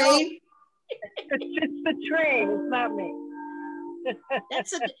passing a train? It's the train. It's not me.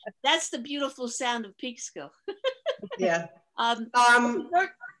 That's the beautiful sound of Peekskill. Yeah.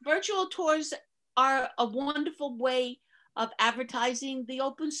 Virtual tours are a wonderful way of advertising the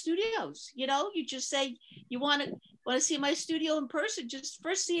open studios. You know, you just say you want to see my studio in person. Just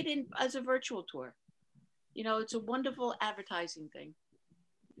first see it as a virtual tour. You know, it's a wonderful advertising thing.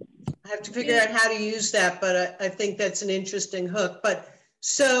 I have to figure out how to use that, but I think that's an interesting hook. But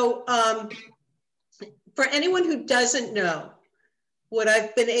so for anyone who doesn't know, what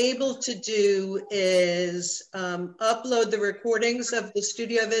I've been able to do is upload the recordings of the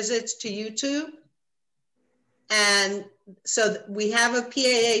studio visits to YouTube. And so we have a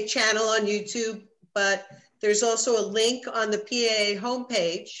PAA channel on YouTube, but there's also a link on the PAA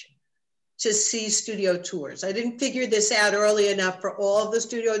homepage to see studio tours. I didn't figure this out early enough for all of the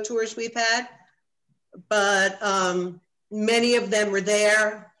studio tours we've had, but many of them were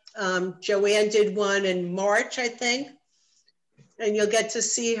there. Joanne did one in March, I think, and you'll get to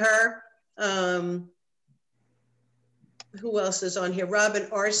see her. Who else is on here? Robin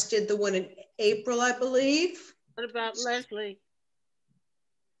Arst did the one in April, I believe. What about Leslie?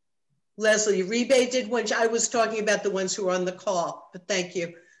 Leslie Rebay did one. I was talking about the ones who were on the call, but thank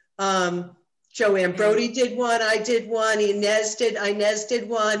you. Joanne Brody did one, I did one, Inez did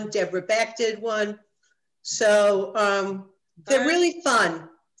one, Deborah Beck did one. So they're really fun.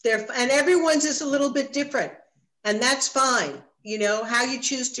 And everyone's is a little bit different, and that's fine. You know, how you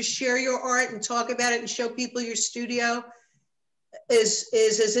choose to share your art and talk about it and show people your studio is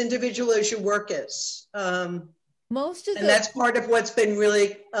as individual as your work is. And that's part of what's been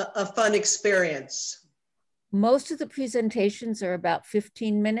really a fun experience. Most of the presentations are about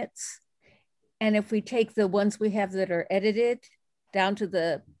 15 minutes. And if we take the ones we have that are edited down to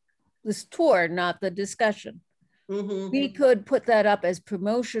this tour, not the discussion, we could put that up as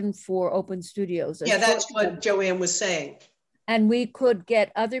promotion for open studios. Yeah, that's what Joanne was saying. And we could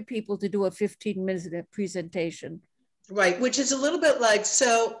get other people to do a 15-minute presentation. Right, which is a little bit like,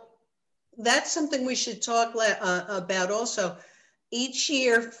 so that's something we should talk about also. Each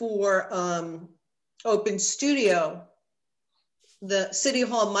year for Open Studio, the City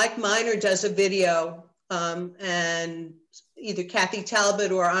Hall, Mike Miner does a video, and either Kathy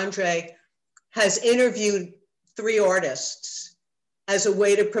Talbot or Andre has interviewed 3 artists as a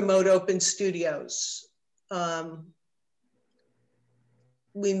way to promote open studios.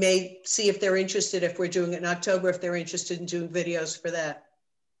 We may see if they're interested, if we're doing it in October, if they're interested in doing videos for that.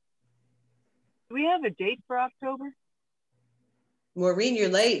 Do we have a date for October? Maureen, you're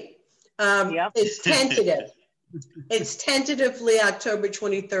late. Yep. It's tentative. It's tentatively October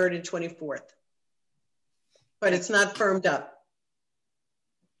 23rd and 24th, but it's not firmed up.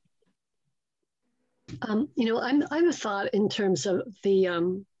 You know, I'm a thought in terms of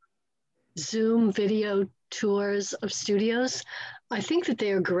the Zoom video tours of studios. I think that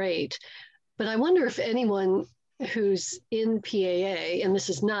they are great, but I wonder if anyone who's in PAA, and this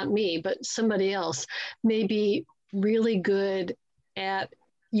is not me, but somebody else, may be really good at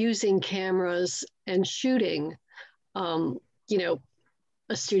using cameras and shooting, you know,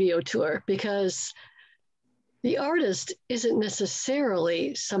 a studio tour, because the artist isn't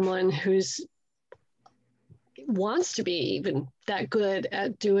necessarily someone who's wants to be even that good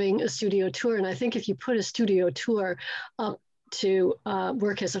at doing a studio tour. And I think if you put a studio tour up to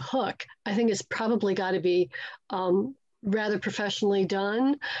work as a hook, I think it's probably got to be rather professionally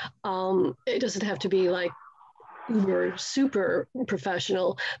done. It doesn't have to be like uber super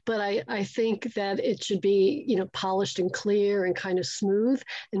professional, but I think that it should be, you know, polished and clear and kind of smooth.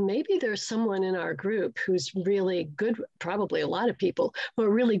 And maybe there's someone in our group who's really good, probably a lot of people who are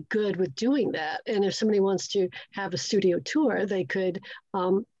really good with doing that. And if somebody wants to have a studio tour, they could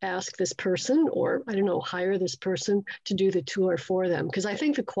ask this person, or I don't know, hire this person to do the tour for them. Because I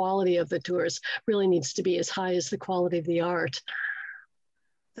think the quality of the tours really needs to be as high as the quality of the art.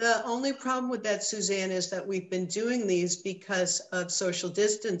 The only problem with that, Suzanne, is that we've been doing these because of social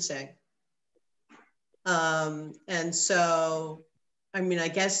distancing. And so, I mean, I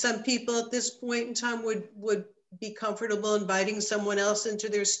guess some people at this point in time would be comfortable inviting someone else into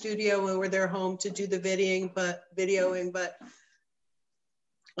their studio or their home to do the videoing, but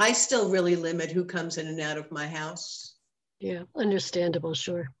I still really limit who comes in and out of my house. Yeah, understandable,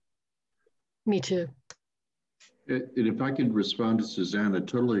 sure. Me too. And if I could respond to Suzanne, I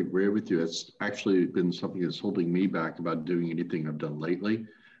totally agree with you. It's actually been something that's holding me back about doing anything I've done lately.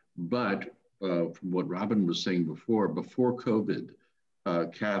 But from what Robin was saying before COVID,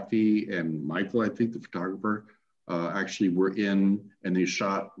 Kathy and Michael, I think the photographer, actually were in, and they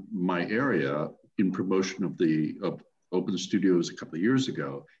shot my area in promotion of the Open Studios a couple of years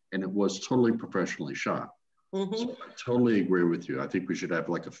ago, and it was totally professionally shot. Mm-hmm. So I totally agree with you. I think we should have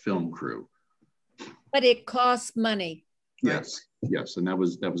like a film crew. But it costs money. Yes, yes, and that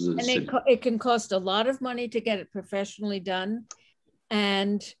was a and it can cost a lot of money to get it professionally done,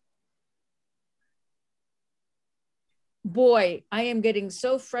 and boy, I am getting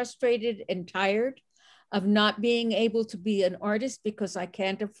so frustrated and tired of not being able to be an artist because I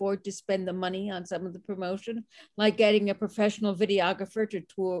can't afford to spend the money on some of the promotion, like getting a professional videographer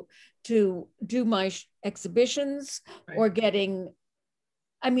to do my exhibitions, right. Or getting,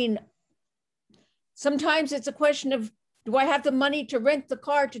 I mean, sometimes it's a question of, do I have the money to rent the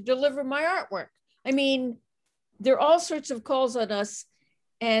car to deliver my artwork? I mean, there are all sorts of calls on us,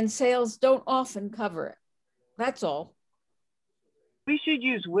 and sales don't often cover it. That's all. We should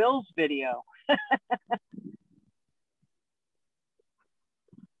use Will's video.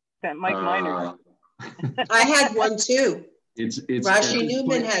 That Mike Miner. I had one too. It's Rashi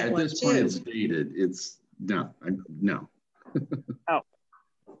Newman had one too. At this point, it's dated. It's no. Oh.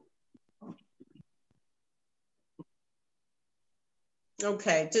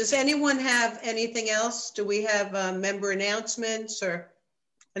 Okay. Does anyone have anything else? Do we have member announcements or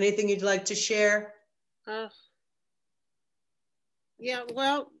anything you'd like to share? Yeah.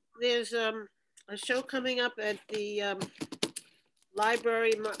 Well, there's a show coming up at the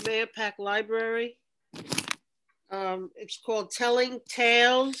library, Mayapack Library. It's called Telling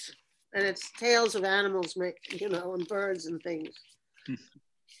Tales, and it's tales of animals, you know, and birds and things.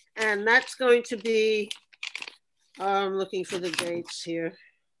 And that's going to be, I'm looking for the dates here,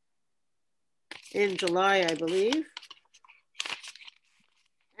 in July, I believe.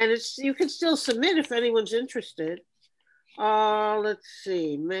 And you can still submit if anyone's interested. Let's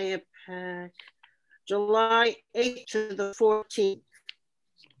see, Mayapack, July 8th to the 14th.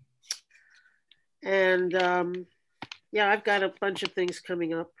 And Yeah, I've got a bunch of things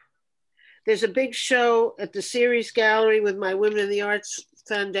coming up. There's a big show at the Ceres Gallery with my Women in the Arts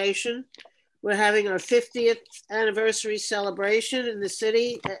Foundation. We're having our 50th anniversary celebration in the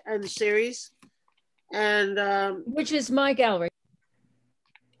city and the Ceres. And which is my gallery.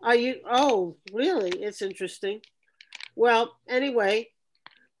 Are you? Oh, really? It's interesting. Well, anyway,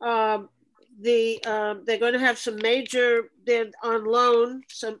 they're going to have some major. They're on loan.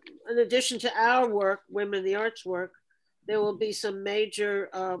 Some, in addition to our work, Women in the Arts work, there will be some major.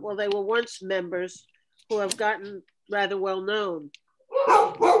 Well, they were once members who have gotten rather well known.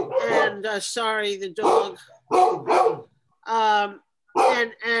 And sorry, the dog.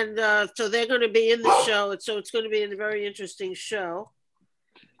 So they're going to be in the show. So it's going to be a very interesting show.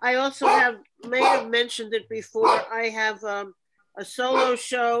 I also may have mentioned it before. I have a solo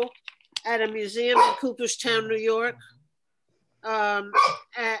show at a museum in Cooperstown, New York. Oh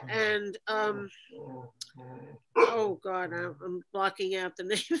God, I'm blocking out the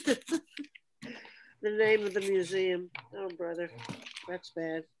name of the name of the museum. Oh, brother, that's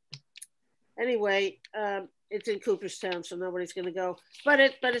bad. Anyway, it's in Cooperstown, so nobody's going to go. But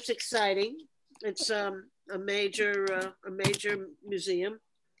it's exciting. It's a major museum.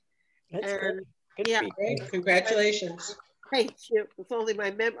 That's and good. Yeah, great. Congratulations. Thank you. If only my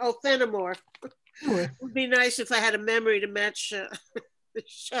Fenimore. It would be nice if I had a memory to match the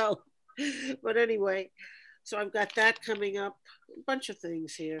show. But anyway, so I've got that coming up. A bunch of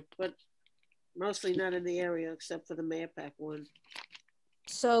things here, but mostly not in the area except for the Mayapack one.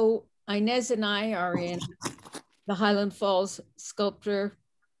 So Inez and I are in the Highland Falls sculpture.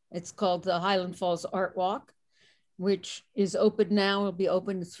 It's called the Highland Falls Art Walk, which is open now. It'll be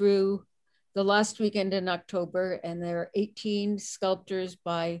open through the last weekend in October. And there are 18 sculptors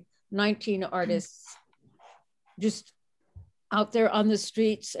by 19 artists just out there on the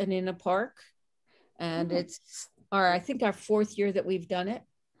streets and in a park. And it's I think our 4th year that we've done it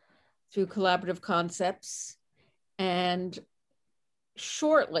through Collaborative Concepts. And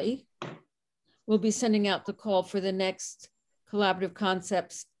shortly, we'll be sending out the call for the next Collaborative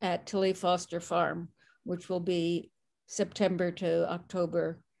Concepts at Tilly Foster Farm, which will be September to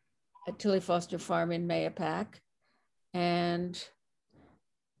October at Tilly Foster Farm in Mayapack. And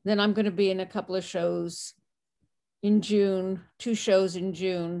then I'm going to be in a couple of shows in June, 2 shows in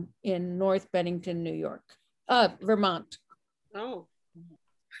June in North Bennington, New York, Vermont. Oh,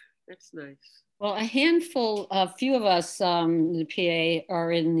 that's nice. Well, a few of us, the PA,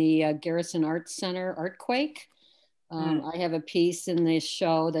 are in the Garrison Arts Center Artquake. I have a piece in this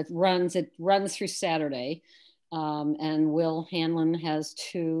show that runs through Saturday. And Will Hanlon has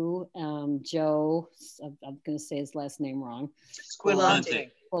 2. Joe, I'm going to say his last name wrong. Squilante.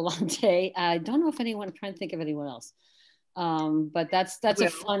 I don't know if I'm trying to think of anyone else. But that's a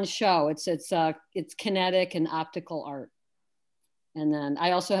fun show. It's kinetic and optical art. And then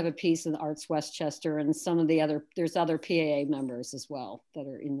I also have a piece in the Arts Westchester and there's other PAA members as well that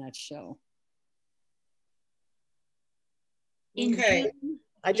are in that show. Okay.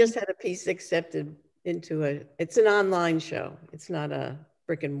 I just had a piece accepted into it's an online show. It's not a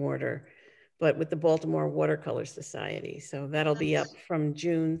brick and mortar, but with the Baltimore Watercolor Society. So that'll be up from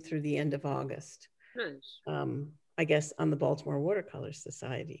June through the end of August. Nice. I guess on the Baltimore Watercolor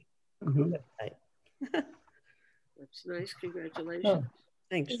Society website. That's nice. Congratulations.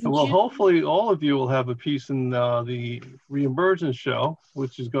 Thanks. Well, hopefully all of you will have a piece in the Reemergence show,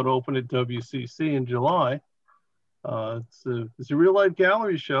 which is going to open at WCC in July. It's a real life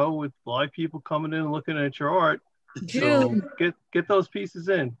gallery show with live people coming in and looking at your art. So get those pieces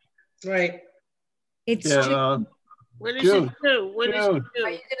in. Right. It's June. When is it due? When is it due?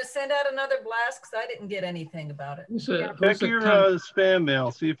 Are you going to send out another blast? Because I didn't get anything about it. Check your spam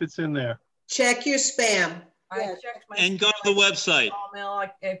mail. See if it's in there. Check your spam. I checked my and go to the website. Mail.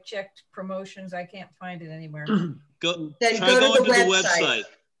 I've checked promotions. I can't find it anywhere. Go to the website.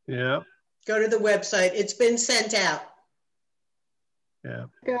 Yeah. Go to the website. It's been sent out. Yeah.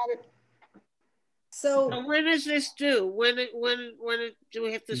 Got it. So when is this due? When do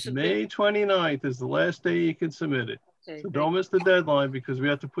we have to submit? May 29th is the last day you can submit it. Okay, so don't miss the deadline because we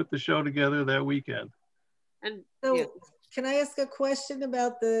have to put the show together that weekend. And so can I ask a question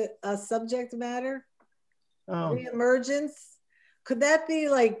about the subject matter? Reemergence? Could that be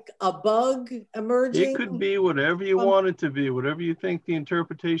like a bug emerging? It could be whatever you want it to be. Whatever you think the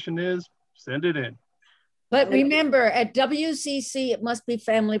interpretation is, send it in. But remember, at WCC, it must be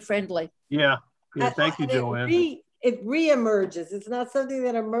family friendly. Yeah. Thank you, Joanne. It reemerges. It's not something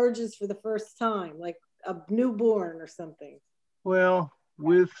that emerges for the first time, like a newborn or something. Well,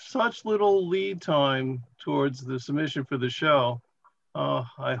 with such little lead time towards the submission for the show,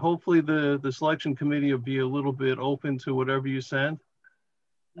 Hopefully the selection committee will be a little bit open to whatever you send.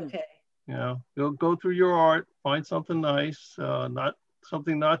 Okay. You know, go through your art, find something nice, not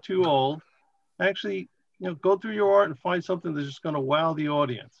something not too old. Actually, you know, go through your art and find something that's just going to wow the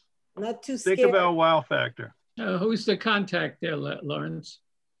audience. Not too scary. Think about wow factor. Who's the contact there, Lawrence?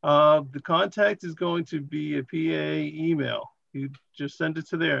 The contact is going to be a PAA email. You just send it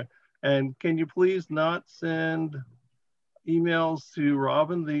to there. And can you please not send emails to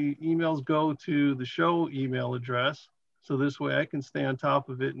Robin? The emails go to the show email address. So this way I can stay on top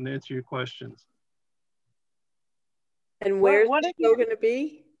of it and answer your questions. And where's the show going to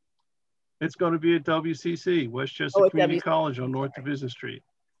be? It's going to be at WCC, Westchester Community College on North Division Street.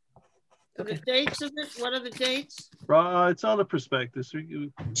 Okay. The dates of it? What are the dates? It's on the prospectus.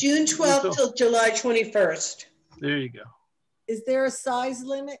 June 12th till July 21st. There you go. Is there a size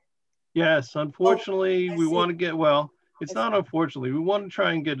limit? Yes, unfortunately, we want to get, well, it's not unfortunately, we want to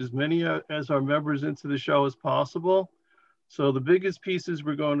try and get as many as our members into the show as possible. So the biggest pieces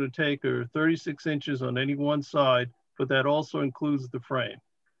we're going to take are 36 inches on any one side, but that also includes the frame.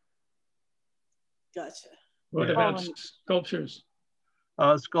 Gotcha. What about sculptures?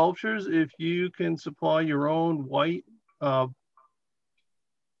 Sculptures, if you can supply your own white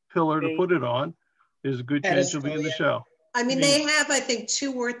pillar to put it on, there's a good chance you'll be in the show. I mean, they have, I think,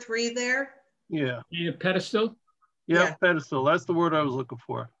 2 or 3 there. Yeah. A pedestal? Yeah, pedestal. That's the word I was looking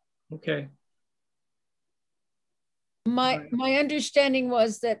for. Okay. My understanding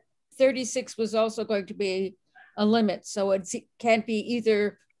was that 36 was also going to be a limit. So it can't be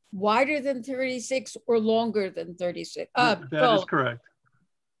either wider than 36 or longer than 36. That is correct.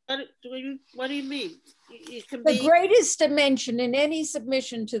 What do you mean? It can the greatest dimension in any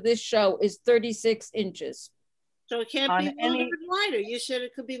submission to this show is 36 inches. So it can't be longer and wider. You said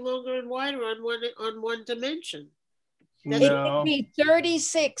it could be longer and wider on one dimension. No. It can be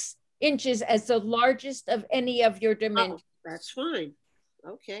 36 inches as the largest of any of your dimensions. Oh, that's fine.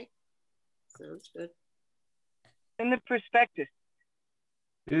 Okay. Sounds good. In the prospectus.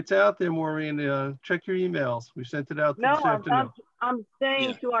 It's out there, Maureen. Check your emails. We sent it out this afternoon. I'm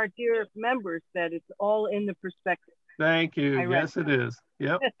saying to our dear members that it's all in the prospectus. Thank you. Yes, it is.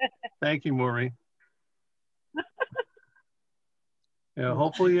 Yep. Thank you, Maureen. Yeah,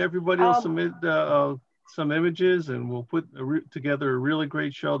 hopefully everybody will submit some images and we'll put together a really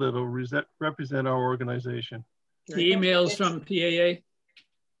great show that'll represent our organization. The emails from PAA?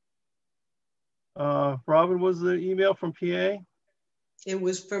 Robin, was the email from PAA? It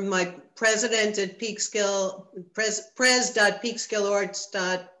was from my president at Peekskill,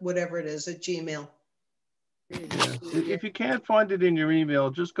 pres.peekskillarts. whatever it is at Gmail. Yeah. If you can't find it in your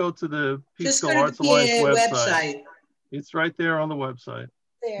email, just go to the Peekskill Arts Alliance website. It's right there on the website.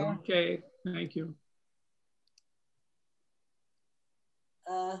 There. Okay, thank you.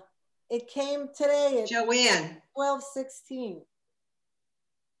 It came today at Joanne. 12:16.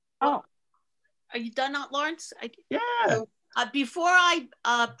 Oh, are you done, Lawrence? Yeah. Before I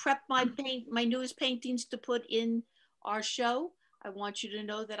prep my newest paintings to put in our show, I want you to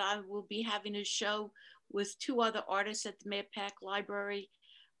know that I will be having a show with 2 other artists at the Mayapack Library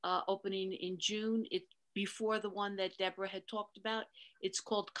opening in June. It's before the one that Deborah had talked about. It's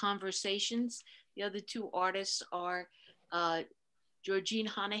called Conversations. The other 2 artists are Georgine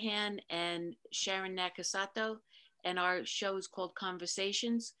Honahan and Sharon Nakasato, and our show is called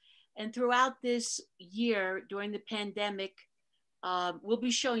Conversations. And throughout this year, during the pandemic, we'll be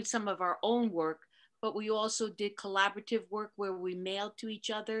showing some of our own work, but we also did collaborative work where we mailed to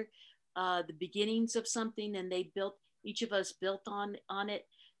each other the beginnings of something, and each of us built on it.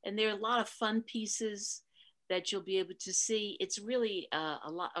 And there are a lot of fun pieces that you'll be able to see. It's really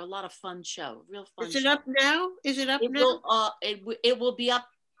a lot of fun show, real fun. Is it up now? Is it up now? It will be up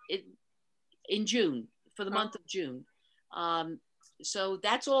in June, for the month of June. So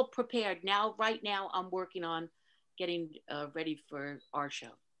that's all prepared now. Right now, I'm working on getting ready for our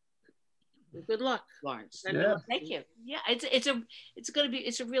show. Good luck, Lawrence. Yeah. Thank you. Yeah,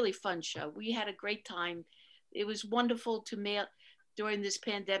 it's a really fun show. We had a great time. It was wonderful to mail during this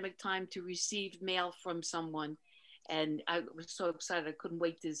pandemic time to receive mail from someone, and I was so excited. I couldn't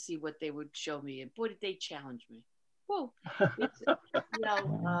wait to see what they would show me. And boy, did they challenge me! Whoa, it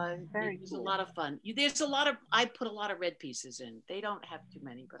was a lot of fun. I put a lot of red pieces in. They don't have too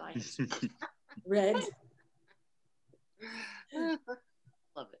many, but I have some. Red.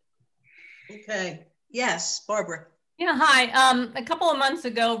 Love it. Okay. Yes, Barbara. Yeah, hi. A couple of months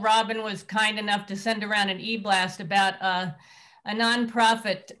ago, Robin was kind enough to send around an e-blast about a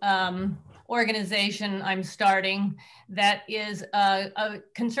nonprofit organization I'm starting that is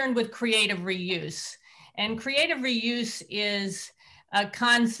concerned with creative reuse. And creative reuse is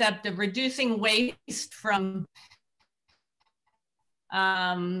concept of reducing waste from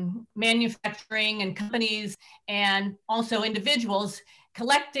manufacturing and companies and also individuals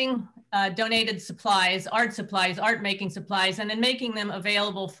collecting donated supplies, art making supplies, and then making them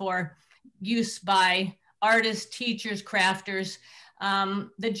available for use by artists, teachers, crafters.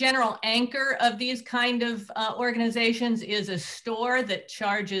 The general anchor of these kind of organizations is a store that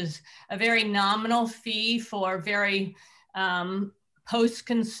charges a very nominal fee for very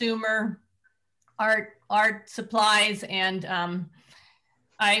post-consumer art supplies. And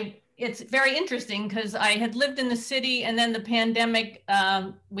it's very interesting because I had lived in the city, and then the pandemic,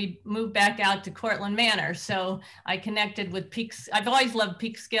 we moved back out to Cortland Manor. So I connected with I've always loved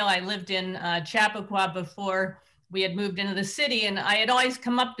Peekskill. I lived in Chappaqua before we had moved into the city, and I had always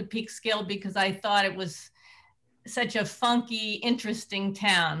come up to Peekskill because I thought it was such a funky, interesting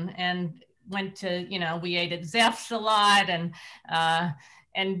town, and went to, we ate at Zeff's a lot,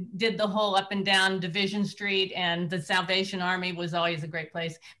 and did the whole up and down Division Street, and the Salvation Army was always a great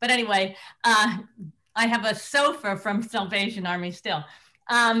place. But anyway, I have a sofa from Salvation Army still.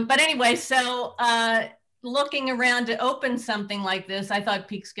 But anyway, so looking around to open something like this, I thought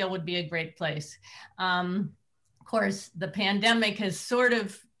Peekskill would be a great place. Of course, the pandemic has sort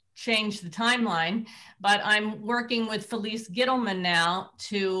of changed the timeline, but I'm working with Felice Gittleman now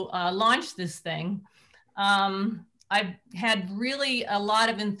to launch this thing. I've had really a lot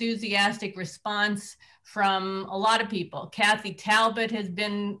of enthusiastic response from a lot of people. Kathy Talbot has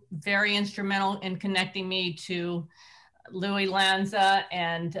been very instrumental in connecting me to Louis Lanza,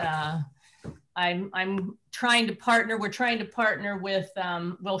 and I'm trying to partner. We're trying to partner with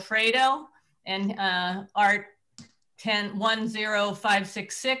Wilfredo and Art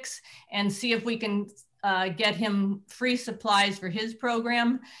 10566 and see if we can get him free supplies for his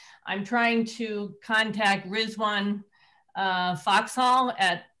program. I'm trying to contact Rizwan Foxhall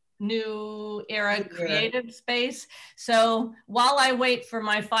at New Era Creative Space. So while I wait for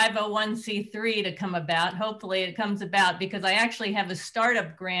my 501c3 to come about, hopefully it comes about, because I actually have a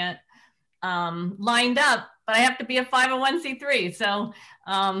startup grant lined up, but I have to be a 501c3. So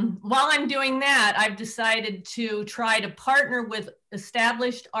while I'm doing that, I've decided to try to partner with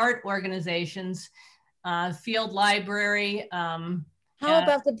established art organizations, Field Library. How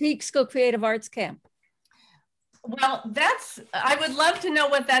about the Peekskill Creative Arts Camp? Well, I would love to know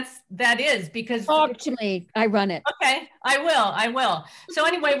what that is, because talk to me. I run it. Okay, I will. So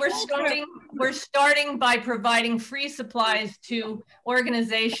anyway, we're starting by providing free supplies to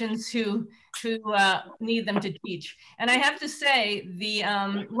organizations who need them to teach. And I have to say,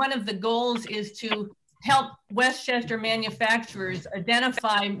 one of the goals is to help Westchester manufacturers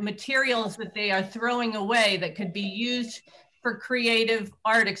identify materials that they are throwing away that could be used for creative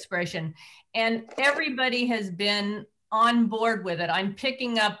art expression. And everybody has been on board with it. I'm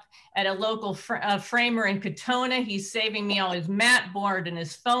picking up at a local framer in Katona. He's saving me all his mat board and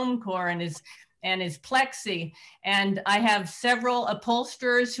his foam core and his plexi. And I have several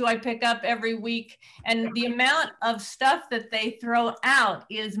upholsterers who I pick up every week. And the amount of stuff that they throw out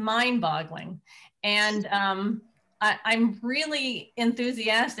is mind-boggling. And I'm really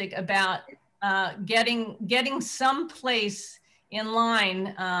enthusiastic about getting some place in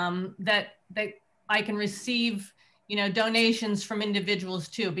line that I can receive, donations from individuals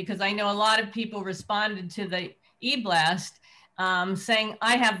too, because I know a lot of people responded to the e-blast saying,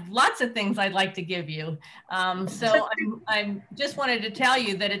 I have lots of things I'd like to give you. So I just wanted to tell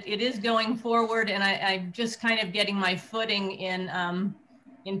you that it is going forward, and I'm just kind of getting my footing in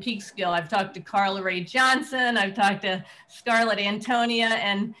Peekskill. I've talked to Carla Ray Johnson, I've talked to Scarlett Antonia,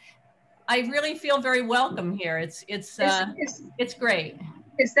 and I really feel very welcome here. It's great.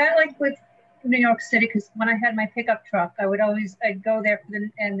 Is that like with New York City? Because when I had my pickup truck, I'd go there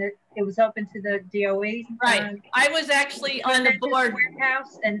and it was open to the DOE. Right. I was actually on the board.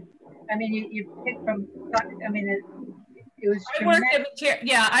 Warehouse, and I mean, you pick from. I mean, it was. I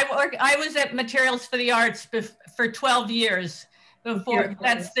worked at I was at Materials for the Arts for 12 years. Before.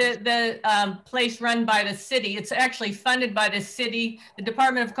 That's the place run by the city. It's actually funded by the city, the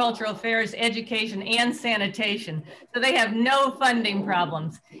Department of Cultural Affairs, Education, and Sanitation. So they have no funding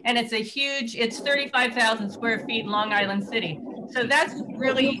problems. And it's it's 35,000 square feet in Long Island City. So that's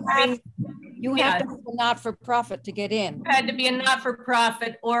really, you have to be a not-for-profit to get in. Had to be a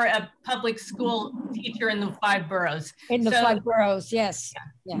not-for-profit or a public school teacher in the 5 boroughs. In the 5 boroughs, yes.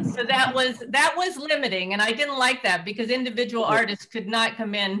 Yes. So that was limiting, and I didn't like that because individual artists could not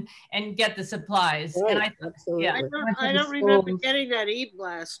come in and get the supplies. Right, and absolutely. Yeah. I don't remember getting that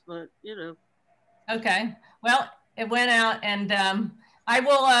e-blast, but Okay, well, it went out, and I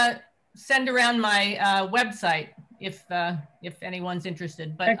will send around my website if anyone's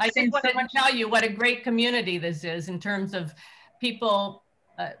interested. But I just wanted to tell you what a great community this is in terms of people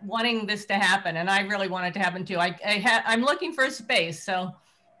wanting this to happen, and I really want it to happen too. I'm looking for a space, so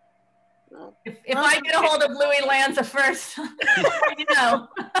if I get a hold of Louis Lanza first, you know.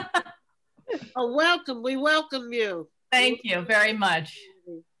 Oh, welcome. We welcome you. Thank you very much.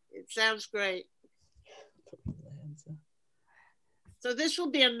 It sounds great. So this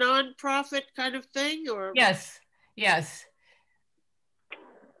will be a non-profit kind of thing, or? Yes, yes.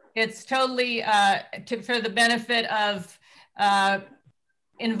 It's totally for the benefit of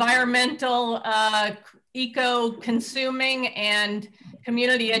environmental, eco-consuming, and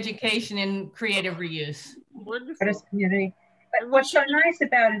community education in creative reuse. Wonderful. Community. But what's so nice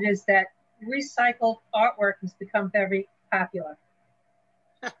about it is that recycled artwork has become very popular.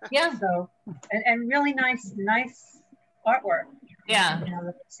 Yeah. So, and really nice artwork. Yeah.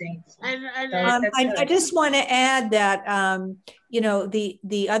 I just want to add that, you know,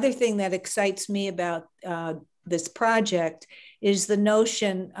 the other thing that excites me about this project is the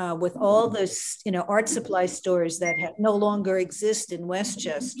notion with all this, you know, art supply stores that no longer exist in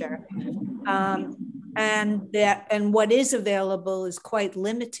Westchester, and what is available is quite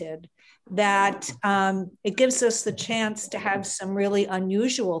limited, that it gives us the chance to have some really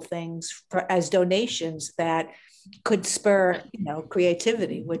unusual things as donations that could spur, you know,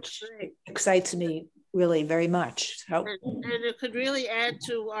 creativity, which excites me really very much. So. And it could really add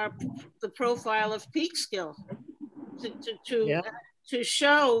to the profile of Peekskill to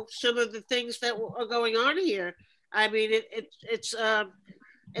show some of the things that are going on here. I mean, it's a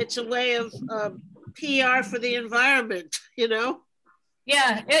way of PR for the environment, you know?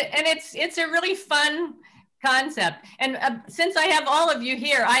 Yeah, and it's a really fun concept. And since I have all of you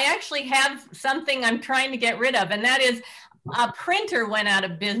here, I actually have something I'm trying to get rid of, and that is a printer went out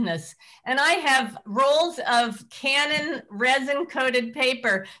of business. And I have rolls of Canon resin coated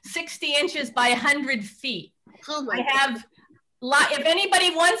paper, 60 inches by 100 feet. Oh my I have, if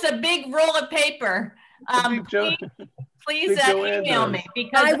anybody wants a big roll of paper, please email me,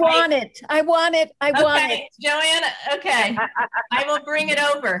 because I want it. Joanna, okay. I will bring it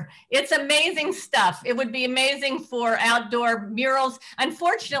over. It's amazing stuff. It would be amazing for outdoor murals.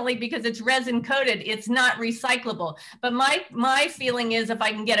 Unfortunately, because it's resin coated, it's not recyclable. But my feeling is if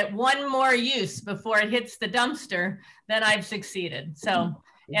I can get it one more use before it hits the dumpster, then I've succeeded. So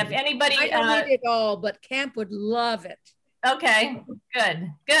if anybody— I don't need it all, but Camp would love it. Okay,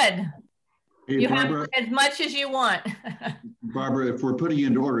 good. Hey, You Barbara, have as much as you want. Barbara, if we're putting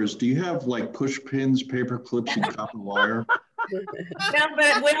into orders, do you have like push pins, paper clips, and copper wire? No,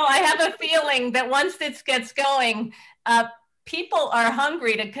 but Will, I have a feeling that once this gets going, people are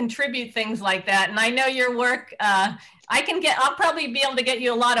hungry to contribute things like that. And I know your work, I'll probably be able to get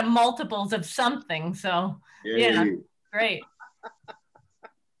you a lot of multiples of something. So yeah, great.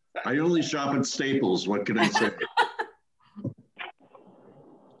 I only shop at Staples. What can I say?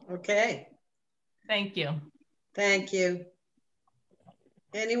 Okay. Thank you. Thank you.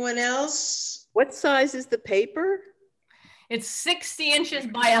 Anyone else? What size is the paper? It's 60 inches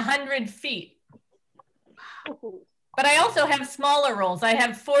by 100 feet. But I also have smaller rolls. I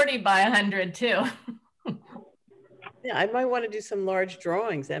have 40 by 100 too. Yeah, I might want to do some large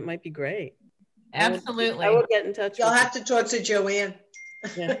drawings. That might be great. Absolutely. I will get in touch. You'll have to talk to Joanne.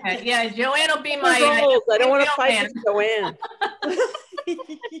 Yeah, Joanne will be my— I don't want to fight with Joanne.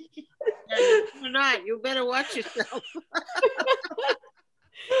 You're not. You better watch yourself.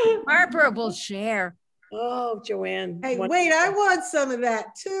 Barbara will share. Oh, Joanne. Hey, wait, I want some of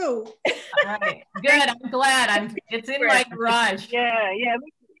that too. All right. Good. I'm glad. It's in my garage. Yeah.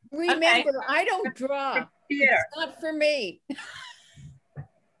 Remember, I don't draw. It's not for me.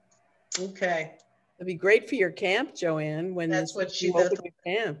 Okay. It'd be great for your camp, Joanne, when that's what she open your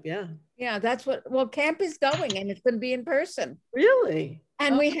camp. Yeah. Yeah, that's what, well, camp is going and it's going to be in person. Really?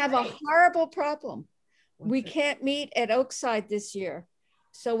 And we have a horrible problem. We can't meet at Oakside this year.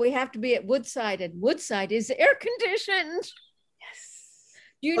 So we have to be at Woodside, and Woodside is air conditioned. Yes.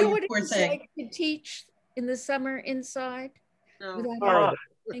 Do you know what it's like to teach in the summer inside? No.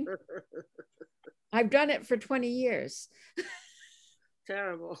 I've done it for 20 years.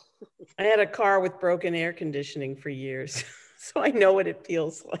 Terrible. I had a car with broken air conditioning for years, so I know what it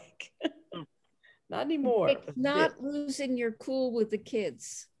feels like. Not anymore. It's not losing your cool with the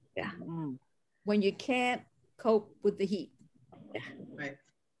kids. Yeah. When you can't cope with the heat. Yeah. Right.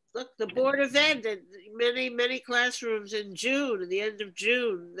 Look, the Board of Ed did many classrooms in June, at the end of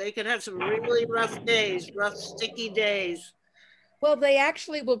June. They could have some really rough days, rough, sticky days. Well, they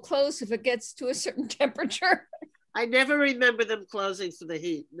actually will close if it gets to a certain temperature. I never remember them closing for the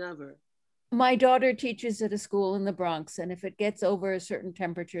heat, never. My daughter teaches at a school in the Bronx, and if it gets over a certain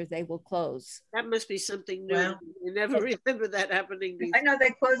temperature, they will close. That must be something new. Wow. I never remember that happening before. I know they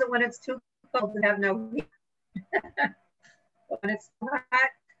close it when it's too cold and have no heat. When it's hot.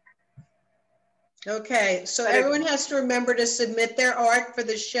 Okay, so everyone has to remember to submit their art for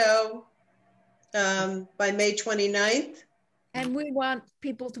the show by May 29th. And we want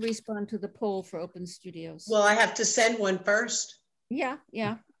people to respond to the poll for open studios. Well, I have to send one first. Yeah,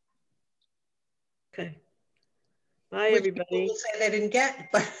 yeah. Okay. Bye, everybody. People say they didn't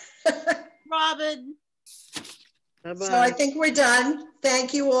get. Robin. Bye-bye. So I think we're done.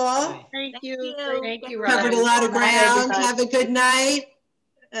 Thank you all. Thank you. Thank you, Robin. Covered a lot of ground. Have a good night.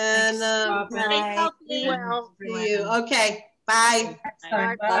 And be well. See you. Okay. Bye.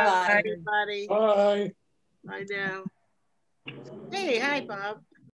 Bye. Bye. Everybody. Bye. Bye now. Hey, hi, Bob.